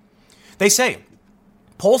primary. They say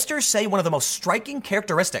Pollsters say one of the most striking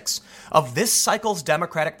characteristics of this cycle's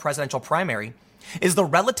Democratic presidential primary is the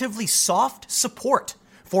relatively soft support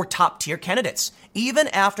for top-tier candidates, even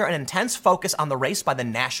after an intense focus on the race by the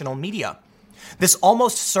national media. This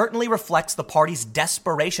almost certainly reflects the party's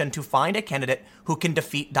desperation to find a candidate who can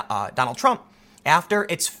defeat Donald Trump after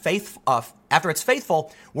its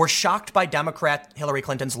faithful were shocked by Democrat Hillary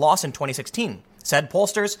Clinton's loss in 2016, said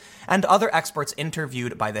pollsters and other experts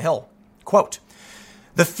interviewed by The Hill. Quote,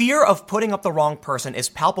 "The fear of putting up the wrong person is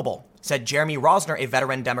palpable," said Jeremy Rosner, a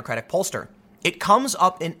veteran Democratic pollster. "It comes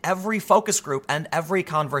up in every focus group and every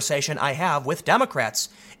conversation I have with Democrats.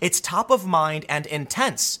 It's top of mind and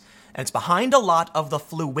intense, and it's behind a lot of the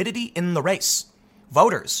fluidity in the race.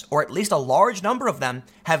 Voters, or at least a large number of them,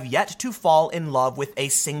 have yet to fall in love with a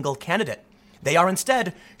single candidate. They are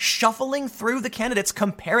instead shuffling through the candidates,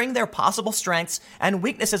 comparing their possible strengths and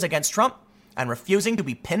weaknesses against Trump, and refusing to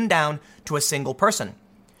be pinned down to a single person.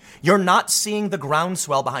 You're not seeing the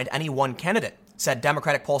groundswell behind any one candidate," said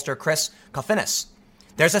Democratic pollster Chris Kofinis.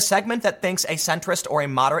 "There's a segment that thinks a centrist or a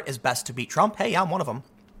moderate is best to beat Trump. Hey, I'm one of them.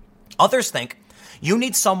 Others think you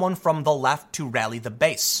need someone from the left to rally the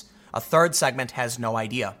base. A third segment has no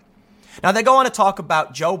idea." Now, they go on to talk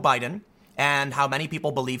about Joe Biden and how many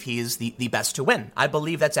people believe he is the best to win. I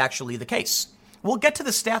believe that's actually the case. We'll get to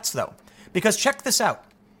the stats, though, because check this out.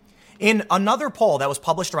 In another poll that was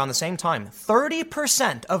published around the same time,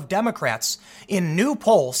 30% of Democrats in new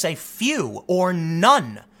poll say few or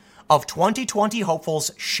none of 2020 hopefuls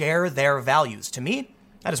share their values. To me,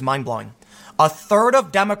 that is mind-blowing. A third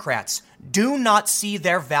of Democrats do not see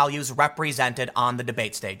their values represented on the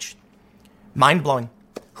debate stage. Mind-blowing.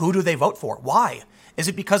 Who do they vote for? Why? Is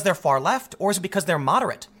it because they're far left, or is it because they're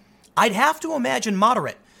moderate? I'd have to imagine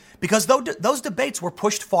moderate, because those debates were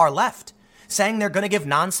pushed far left, saying they're going to give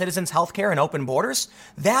non-citizens health care and open borders.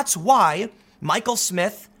 That's why Michael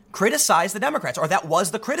Smith criticized the Democrats, or that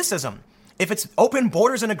was the criticism. If it's open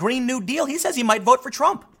borders and a Green New Deal, he says he might vote for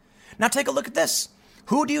Trump. Now take a look at this.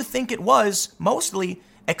 Who do you think it was mostly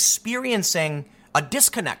experiencing a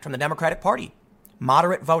disconnect from the Democratic Party?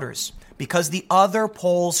 Moderate voters, because the other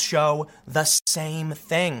polls show the same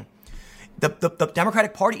thing. The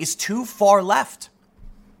Democratic Party is too far left.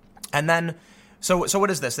 And then, so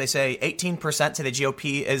what is this? They say 18% say the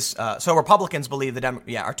GOP is, so Republicans believe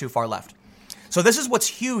are too far left. So this is what's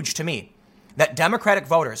huge to me, that Democratic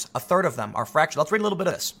voters, a third of them are fractured. Let's read a little bit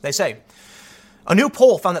of this. They say, a new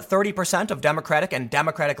poll found that 30% of Democratic and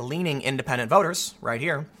Democratic-leaning independent voters, right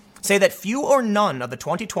here, say that few or none of the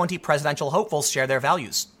 2020 presidential hopefuls share their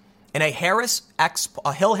values. In a Hill-Harris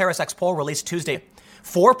X poll released Tuesday,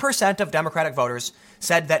 4% of Democratic voters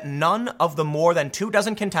said that none of the more than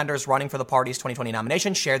 24 contenders running for the party's 2020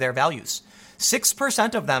 nomination share their values.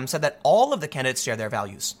 6% of them said that all of the candidates share their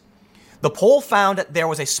values. The poll found that there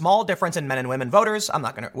was a small difference in men and women voters.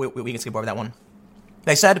 We can skip over that one.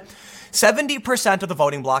 They said 70% of the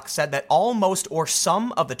voting bloc said that almost or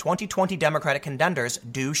some of the 2020 Democratic contenders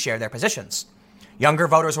do share their positions. Younger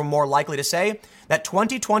voters were more likely to say that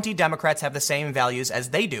 2020 Democrats have the same values as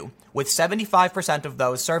they do, with 75% of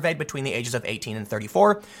those surveyed between the ages of 18 and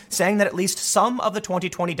 34 saying that at least some of the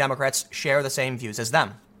 2020 Democrats share the same views as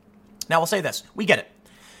them. Now, we'll say this. We get it.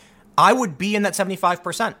 I would be in that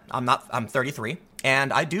 75%. I'm 33,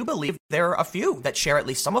 and I do believe there are a few that share at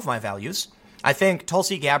least some of my values. I think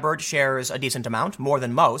Tulsi Gabbard shares a decent amount, more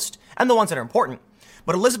than most, and the ones that are important.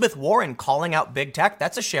 But Elizabeth Warren calling out big tech,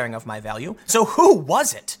 that's a sharing of my value. So who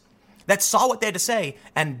was it that saw what they had to say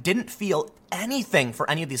and didn't feel anything for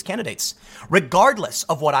any of these candidates, regardless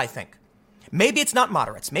of what I think? Maybe it's not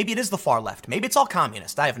moderates. Maybe it is the far left. Maybe it's all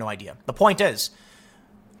communist. I have no idea. The point is,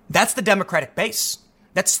 that's the Democratic base.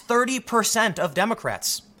 That's 30% of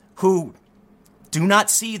Democrats who do not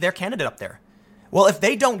see their candidate up there. Well, if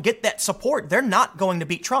they don't get that support, they're not going to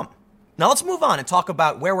beat Trump. Now let's move on and talk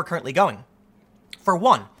about where we're currently going. For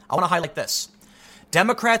one, I want to highlight this.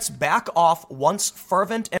 Democrats back off once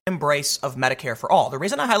fervent embrace of Medicare for all. The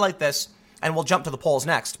reason I highlight this, and we'll jump to the polls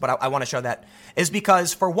next, but I want to show that, is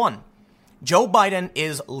because, for one, Joe Biden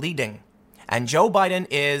is leading. And Joe Biden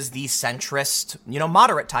is the centrist,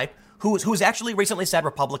 moderate type, who's actually recently said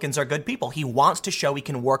Republicans are good people. He wants to show he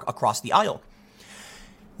can work across the aisle.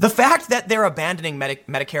 The fact that they're abandoning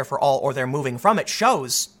Medicare for all, or they're moving from it,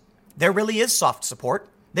 shows there really is soft support.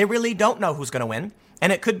 They really don't know who's going to win,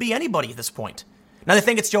 and it could be anybody at this point. Now, they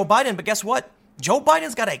think it's Joe Biden, but guess what? Joe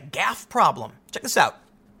Biden's got a gaffe problem. Check this out.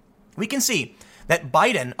 We can see that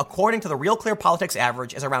Biden, according to the Real Clear Politics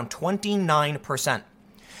average, is around 29%.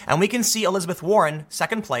 And we can see Elizabeth Warren,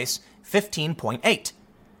 second place, 15.8.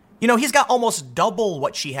 He's got almost double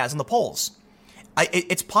what she has in the polls.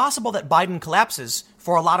 It's possible that Biden collapses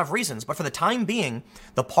for a lot of reasons, but for the time being,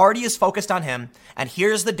 the party is focused on him, and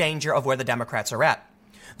here's the danger of where the Democrats are at.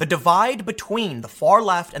 The divide between the far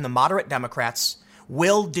left and the moderate Democrats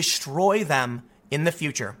will destroy them in the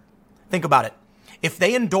future. Think about it. If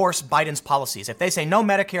they endorse Biden's policies, if they say no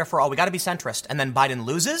Medicare for all, we got to be centrist, and then Biden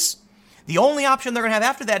loses, the only option they're going to have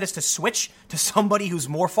after that is to switch to somebody who's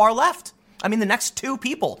more far left. I mean, the next two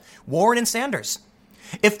people, Warren and Sanders.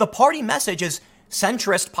 If the party message is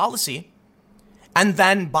centrist policy, and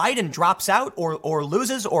then Biden drops out or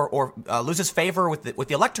loses or loses favor with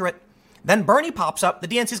the electorate, then Bernie pops up. The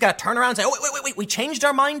DNC's got to turn around and say, oh, wait, we changed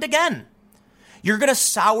our mind again. You're going to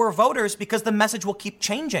sour voters because the message will keep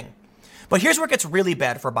changing. But here's where it gets really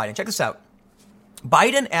bad for Biden. Check this out.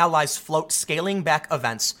 Biden allies float scaling back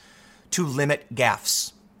events to limit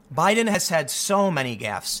gaffes. Biden has had so many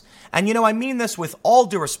gaffes. And, I mean this with all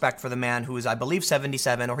due respect for the man who is, I believe,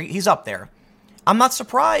 77, or he's up there. I'm not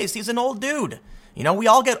surprised. He's an old dude. We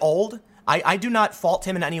all get old. I do not fault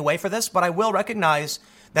him in any way for this, but I will recognize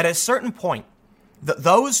that at a certain point,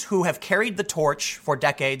 those who have carried the torch for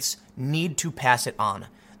decades need to pass it on.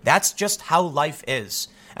 That's just how life is.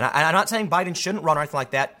 And I'm not saying Biden shouldn't run or anything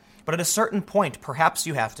like that, but at a certain point, perhaps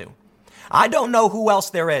you have to. I don't know who else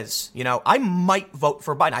there is. I might vote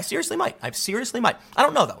for Biden. I seriously might. I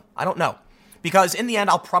don't know, though. I don't know. Because in the end,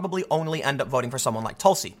 I'll probably only end up voting for someone like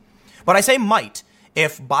Tulsi. But I say might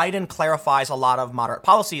if Biden clarifies a lot of moderate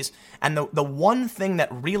policies. And the one thing that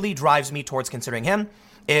really drives me towards considering him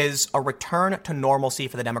is a return to normalcy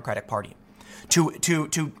for the Democratic Party.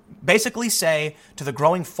 To basically say to the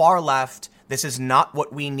growing far left, this is not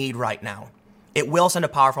what we need right now. It will send a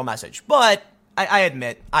powerful message. But I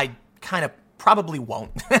admit, I kind of probably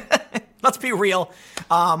won't. Let's be real.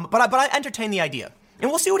 But I entertain the idea. And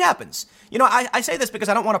we'll see what happens. I say this because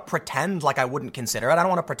I don't want to pretend like I wouldn't consider it. I don't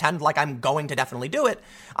want to pretend like I'm going to definitely do it.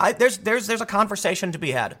 There's a conversation to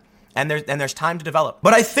be had. And there's time to develop.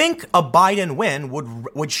 But I think a Biden win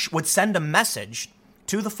would send a message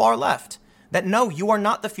to the far left that no, you are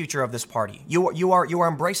not the future of this party. You are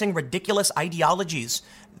embracing ridiculous ideologies,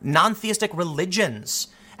 non-theistic religions,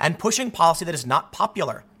 and pushing policy that is not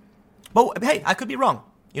popular. But hey, I could be wrong.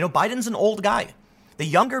 Biden's an old guy. The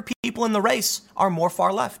younger people in the race are more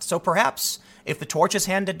far left. So perhaps if the torch is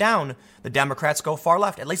handed down, the Democrats go far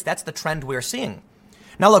left. At least that's the trend we're seeing.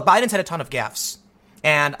 Now, look, Biden's had a ton of gaffes.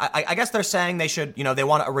 And I guess they're saying they should, they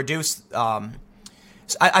want to reduce.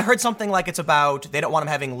 I heard something like it's about they don't want him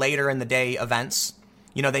having later in the day events.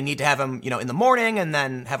 They need to have him, in the morning and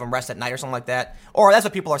then have him rest at night or something like that. Or that's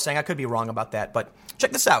what people are saying. I could be wrong about that. But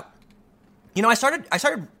check this out. I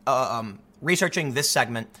started researching this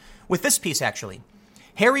segment with this piece, actually.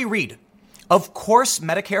 Harry Reid. Of course,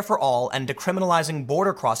 Medicare for all and decriminalizing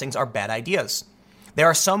border crossings are bad ideas. There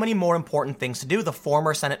are so many more important things to do, the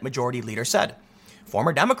former Senate Majority Leader said.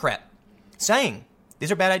 Former Democrat saying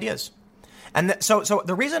these are bad ideas. And so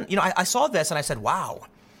the reason, I saw this and I said, wow,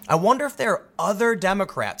 I wonder if there are other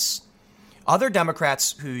Democrats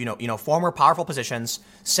who, former powerful positions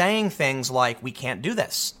saying things like, we can't do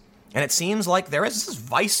this. And it seems like this is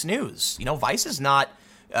Vice News. Vice is not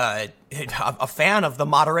a fan of the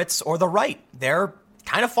moderates or the right. They're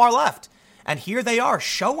kind of far left. And here they are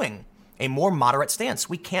showing a more moderate stance.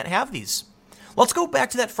 We can't have these. Let's go back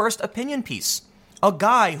to that first opinion piece. A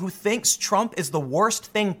guy who thinks Trump is the worst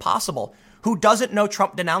thing possible, who doesn't know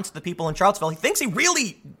Trump denounced the people in Charlottesville. He thinks he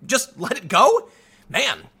really just let it go.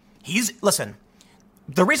 Man, listen,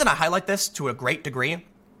 the reason I highlight this to a great degree,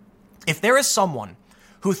 if there is someone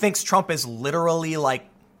who thinks Trump is literally like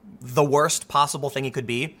the worst possible thing he could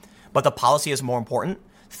be, but the policy is more important,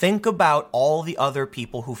 think about all the other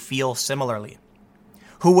people who feel similarly,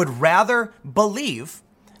 who would rather believe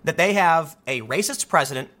that they have a racist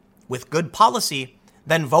president with good policy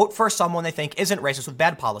than vote for someone they think isn't racist with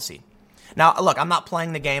bad policy. Now, look, I'm not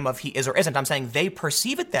playing the game of he is or isn't. I'm saying they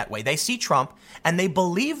perceive it that way. They see Trump and they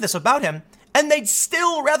believe this about him, and they'd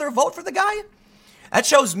still rather vote for the guy. That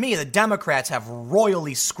shows me the Democrats have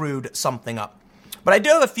royally screwed something up. But I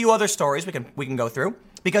do have a few other stories we can go through,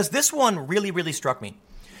 because this one really, really struck me.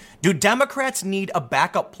 Do Democrats need a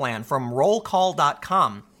backup plan? From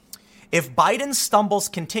rollcall.com. If Biden's stumbles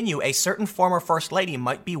continue, a certain former first lady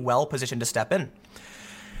might be well positioned to step in.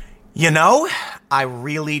 I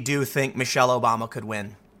really do think Michelle Obama could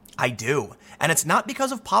win. I do. And it's not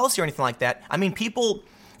because of policy or anything like that. I mean, people,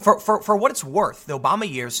 for what it's worth, the Obama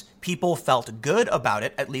years, people felt good about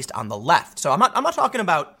it, at least on the left. So I'm not talking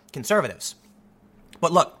about conservatives.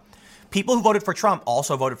 But look, people who voted for Trump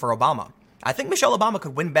also voted for Obama. I think Michelle Obama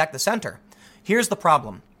could win back the center. Here's the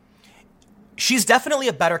problem. She's definitely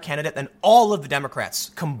a better candidate than all of the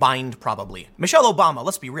Democrats combined, probably. Michelle Obama,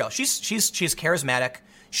 let's be real. She's charismatic.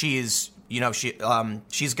 She's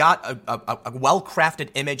got a well-crafted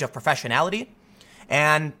image of professionality,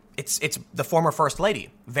 and it's the former first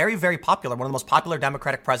lady. Very, very popular. One of the most popular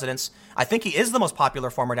Democratic presidents. I think he is the most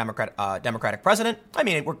popular former Democratic president. I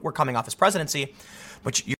mean, we're coming off his presidency,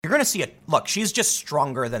 but you're going to see it. Look, she's just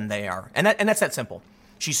stronger than they are, and that's that simple.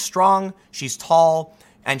 She's strong. She's tall.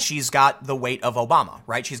 And she's got the weight of Obama,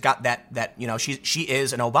 right? She's got that she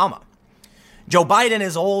is an Obama. Joe Biden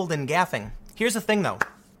is old and gaffing. Here's the thing, though.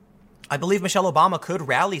 I believe Michelle Obama could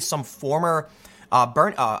rally some former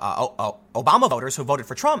Obama voters who voted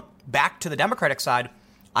for Trump back to the Democratic side.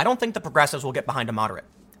 I don't think the progressives will get behind a moderate.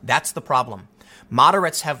 That's the problem.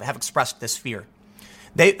 Moderates have expressed this fear.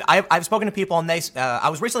 I've spoken to people, and I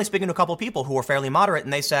was recently speaking to a couple of people who were fairly moderate,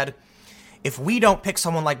 and they said, if we don't pick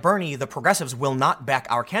someone like Bernie, the progressives will not back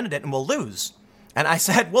our candidate and we'll lose. And I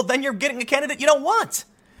said, well, then you're getting a candidate you don't want.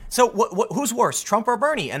 So who's worse, Trump or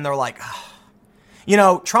Bernie? And they're like,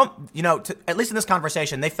 Trump, at least in this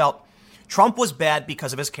conversation, they felt Trump was bad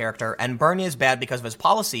because of his character and Bernie is bad because of his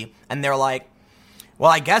policy. And they're like, well,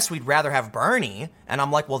 I guess we'd rather have Bernie. And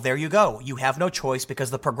I'm like, well, there you go. You have no choice because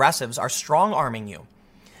the progressives are strong arming you.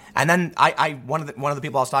 And then one of the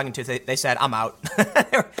people I was talking to, they said, I'm out.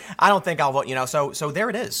 I don't think I'll vote, so there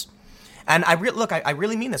it is. And I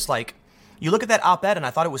really mean this. Like, you look at that op-ed and I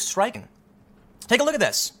thought it was striking. Take a look at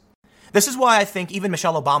this. This is why I think even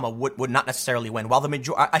Michelle Obama would not necessarily win. While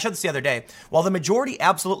I showed this the other day, while the majority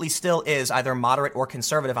absolutely still is either moderate or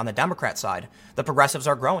conservative on the Democrat side, the progressives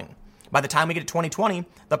are growing. By the time we get to 2020,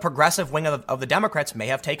 the progressive wing of the Democrats may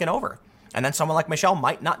have taken over. And then someone like Michelle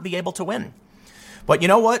might not be able to win. But you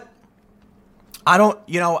know what?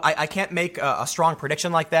 I can't make a strong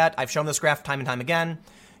prediction like that. I've shown this graph time and time again.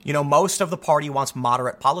 Most of the party wants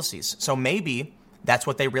moderate policies. So maybe that's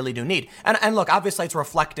what they really do need. And look, obviously it's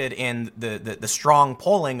reflected in the strong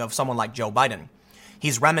polling of someone like Joe Biden.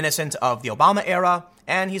 He's reminiscent of the Obama era,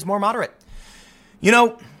 and he's more moderate.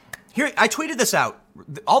 Here, I tweeted this out.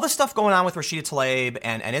 All the stuff going on with Rashida Tlaib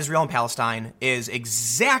and Israel and Palestine is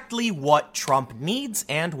exactly what Trump needs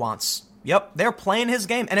and wants. Yep, they're playing his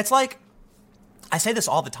game. And it's like, I say this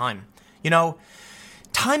all the time.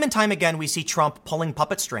 Time and time again, we see Trump pulling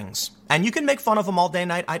puppet strings. And you can make fun of him all day and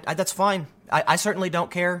night. That's fine. I certainly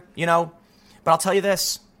don't care, But I'll tell you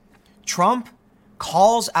this. Trump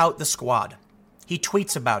calls out the squad. He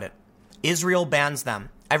tweets about it. Israel bans them.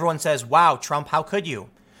 Everyone says, wow, Trump, how could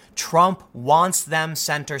you? Trump wants them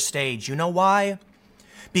center stage. You know why?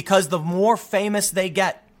 Because the more famous they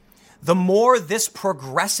get, the more this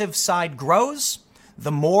progressive side grows,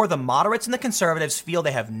 the more the moderates and the conservatives feel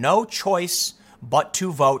they have no choice but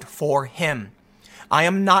to vote for him. I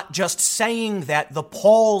am not just saying that, the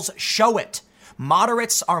polls show it.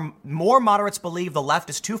 More moderates believe the left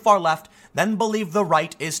is too far left than believe the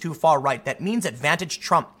right is too far right. That means advantage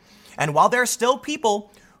Trump. And while there are still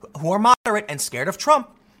people who are moderate and scared of Trump,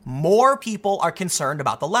 more people are concerned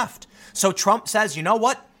about the left. So Trump says, you know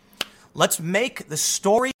what? Let's make the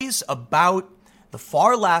stories about the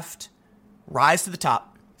far left rise to the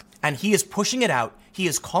top. And he is pushing it out. He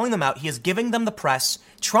is calling them out. He is giving them the press.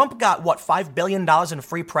 Trump got, $5 billion in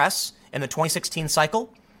free press in the 2016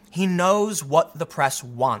 cycle? He knows what the press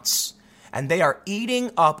wants. And they are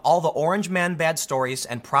eating up all the orange man bad stories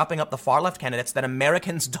and propping up the far left candidates that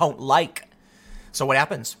Americans don't like. So what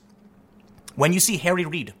happens? When you see Harry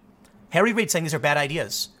Reid saying these are bad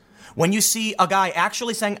ideas, when you see a guy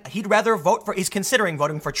actually saying he's considering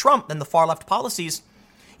voting for Trump than the far left policies,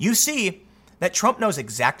 you see that Trump knows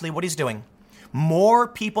exactly what he's doing. More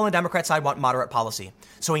people on the Democrat side want moderate policy.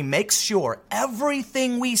 So he makes sure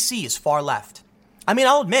everything we see is far left. I mean,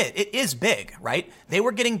 I'll admit, it is big, right? They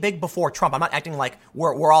were getting big before Trump. I'm not acting like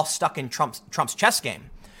we're all stuck in Trump's chess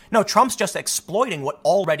game. No, Trump's just exploiting what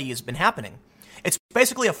already has been happening. It's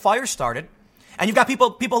basically a fire started. And you've got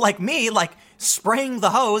people like me, like spraying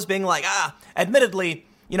the hose, being like, admittedly,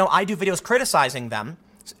 I do videos criticizing them.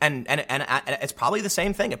 And it's probably the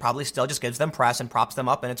same thing. It probably still just gives them press and props them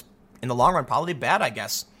up. And it's, in the long run, probably bad, I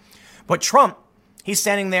guess. But Trump, he's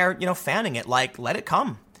standing there, fanning it, like, let it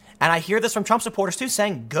come. And I hear this from Trump supporters, too,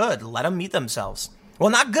 saying, good, let them meet themselves. Well,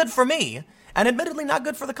 not good for me, and admittedly not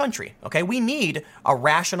good for the country, okay? We need a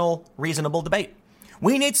rational, reasonable debate.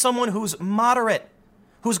 We need someone who's moderate,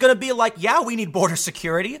 who's going to be like, yeah, we need border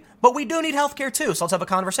security, but we do need healthcare, too, so let's have a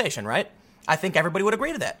conversation, right? I think everybody would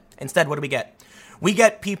agree to that. Instead, what do we get? We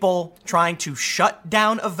get people trying to shut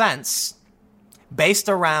down events based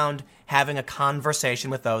around having a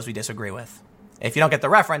conversation with those we disagree with. If you don't get the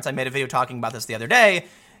reference, I made a video talking about this the other day.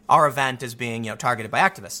 Our event is being, targeted by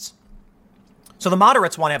activists. So the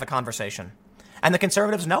moderates want to have a conversation, and the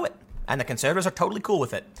conservatives know it, and the conservatives are totally cool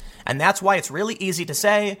with it. And that's why it's really easy to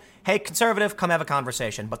say, hey, conservative, come have a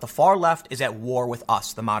conversation. But the far left is at war with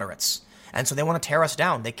us, the moderates. And so they want to tear us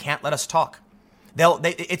down. They can't let us talk.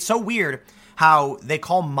 It's so weird how they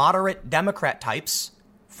call moderate Democrat types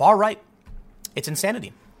far right. It's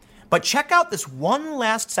insanity. But check out this one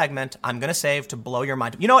last segment I'm going to save to blow your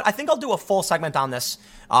mind. You know what? I think I'll do a full segment on this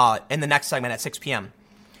in the next segment at 6 p.m.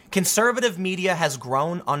 Conservative media has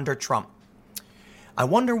grown under Trump. I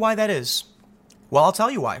wonder why that is. Well, I'll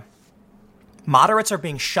tell you why. Moderates are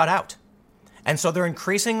being shut out. And so they're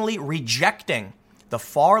increasingly rejecting the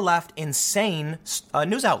far left insane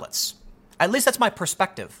news outlets. At least that's my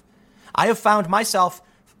perspective. I have found myself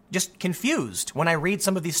just confused when I read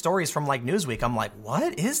some of these stories from like Newsweek. I'm like,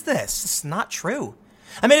 what is this? This is not true.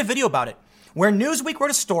 I made a video about it where Newsweek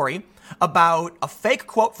wrote a story about a fake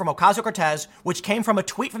quote from Ocasio-Cortez, which came from a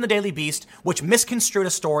tweet from the Daily Beast, which misconstrued a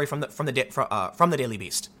story from the Daily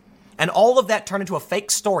Beast. And all of that turned into a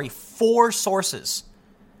fake story, 4 sources.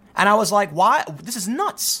 And I was like, why? This is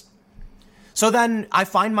nuts. So then I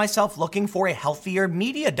find myself looking for a healthier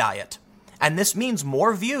media diet. And this means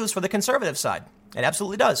more views for the conservative side. It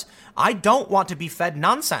absolutely does. I don't want to be fed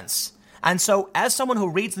nonsense. And so as someone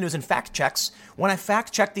who reads the news and fact checks, when I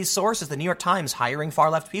fact check these sources, the New York Times hiring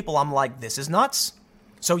far left people, I'm like, this is nuts.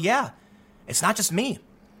 So yeah, it's not just me.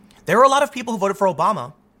 There are a lot of people who voted for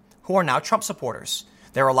Obama who are now Trump supporters.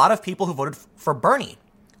 There are a lot of people who voted for Bernie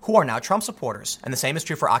who are now Trump supporters. And the same is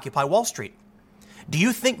true for Occupy Wall Street. Do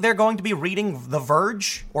you think they're going to be reading The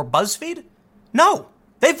Verge or BuzzFeed? No,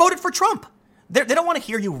 they voted for Trump. They don't want to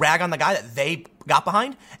hear you rag on the guy that they got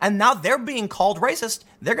behind. And now they're being called racist.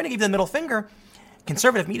 They're going to give you the middle finger.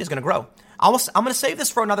 Conservative media is going to grow. I'm going to save this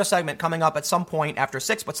for another segment coming up at some point after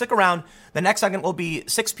 6, but stick around. The next segment will be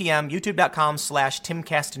 6 p.m.,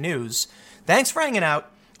 youtube.com/TimCastNews. Thanks for hanging out.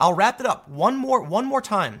 I'll wrap it up one more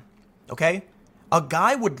time, okay? A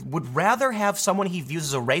guy would rather have someone he views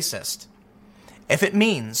as a racist if it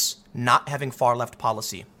means not having far left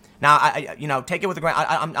policy. Now, I take it with a grain.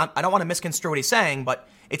 I don't want to misconstrue what he's saying, but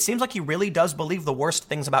it seems like he really does believe the worst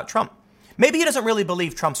things about Trump. Maybe he doesn't really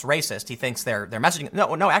believe Trump's racist. He thinks they're messaging.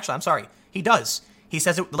 No, actually, I'm sorry. He does. He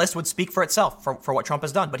says the list would speak for itself for what Trump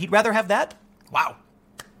has done, but he'd rather have that. Wow.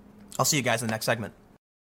 I'll see you guys in the next segment.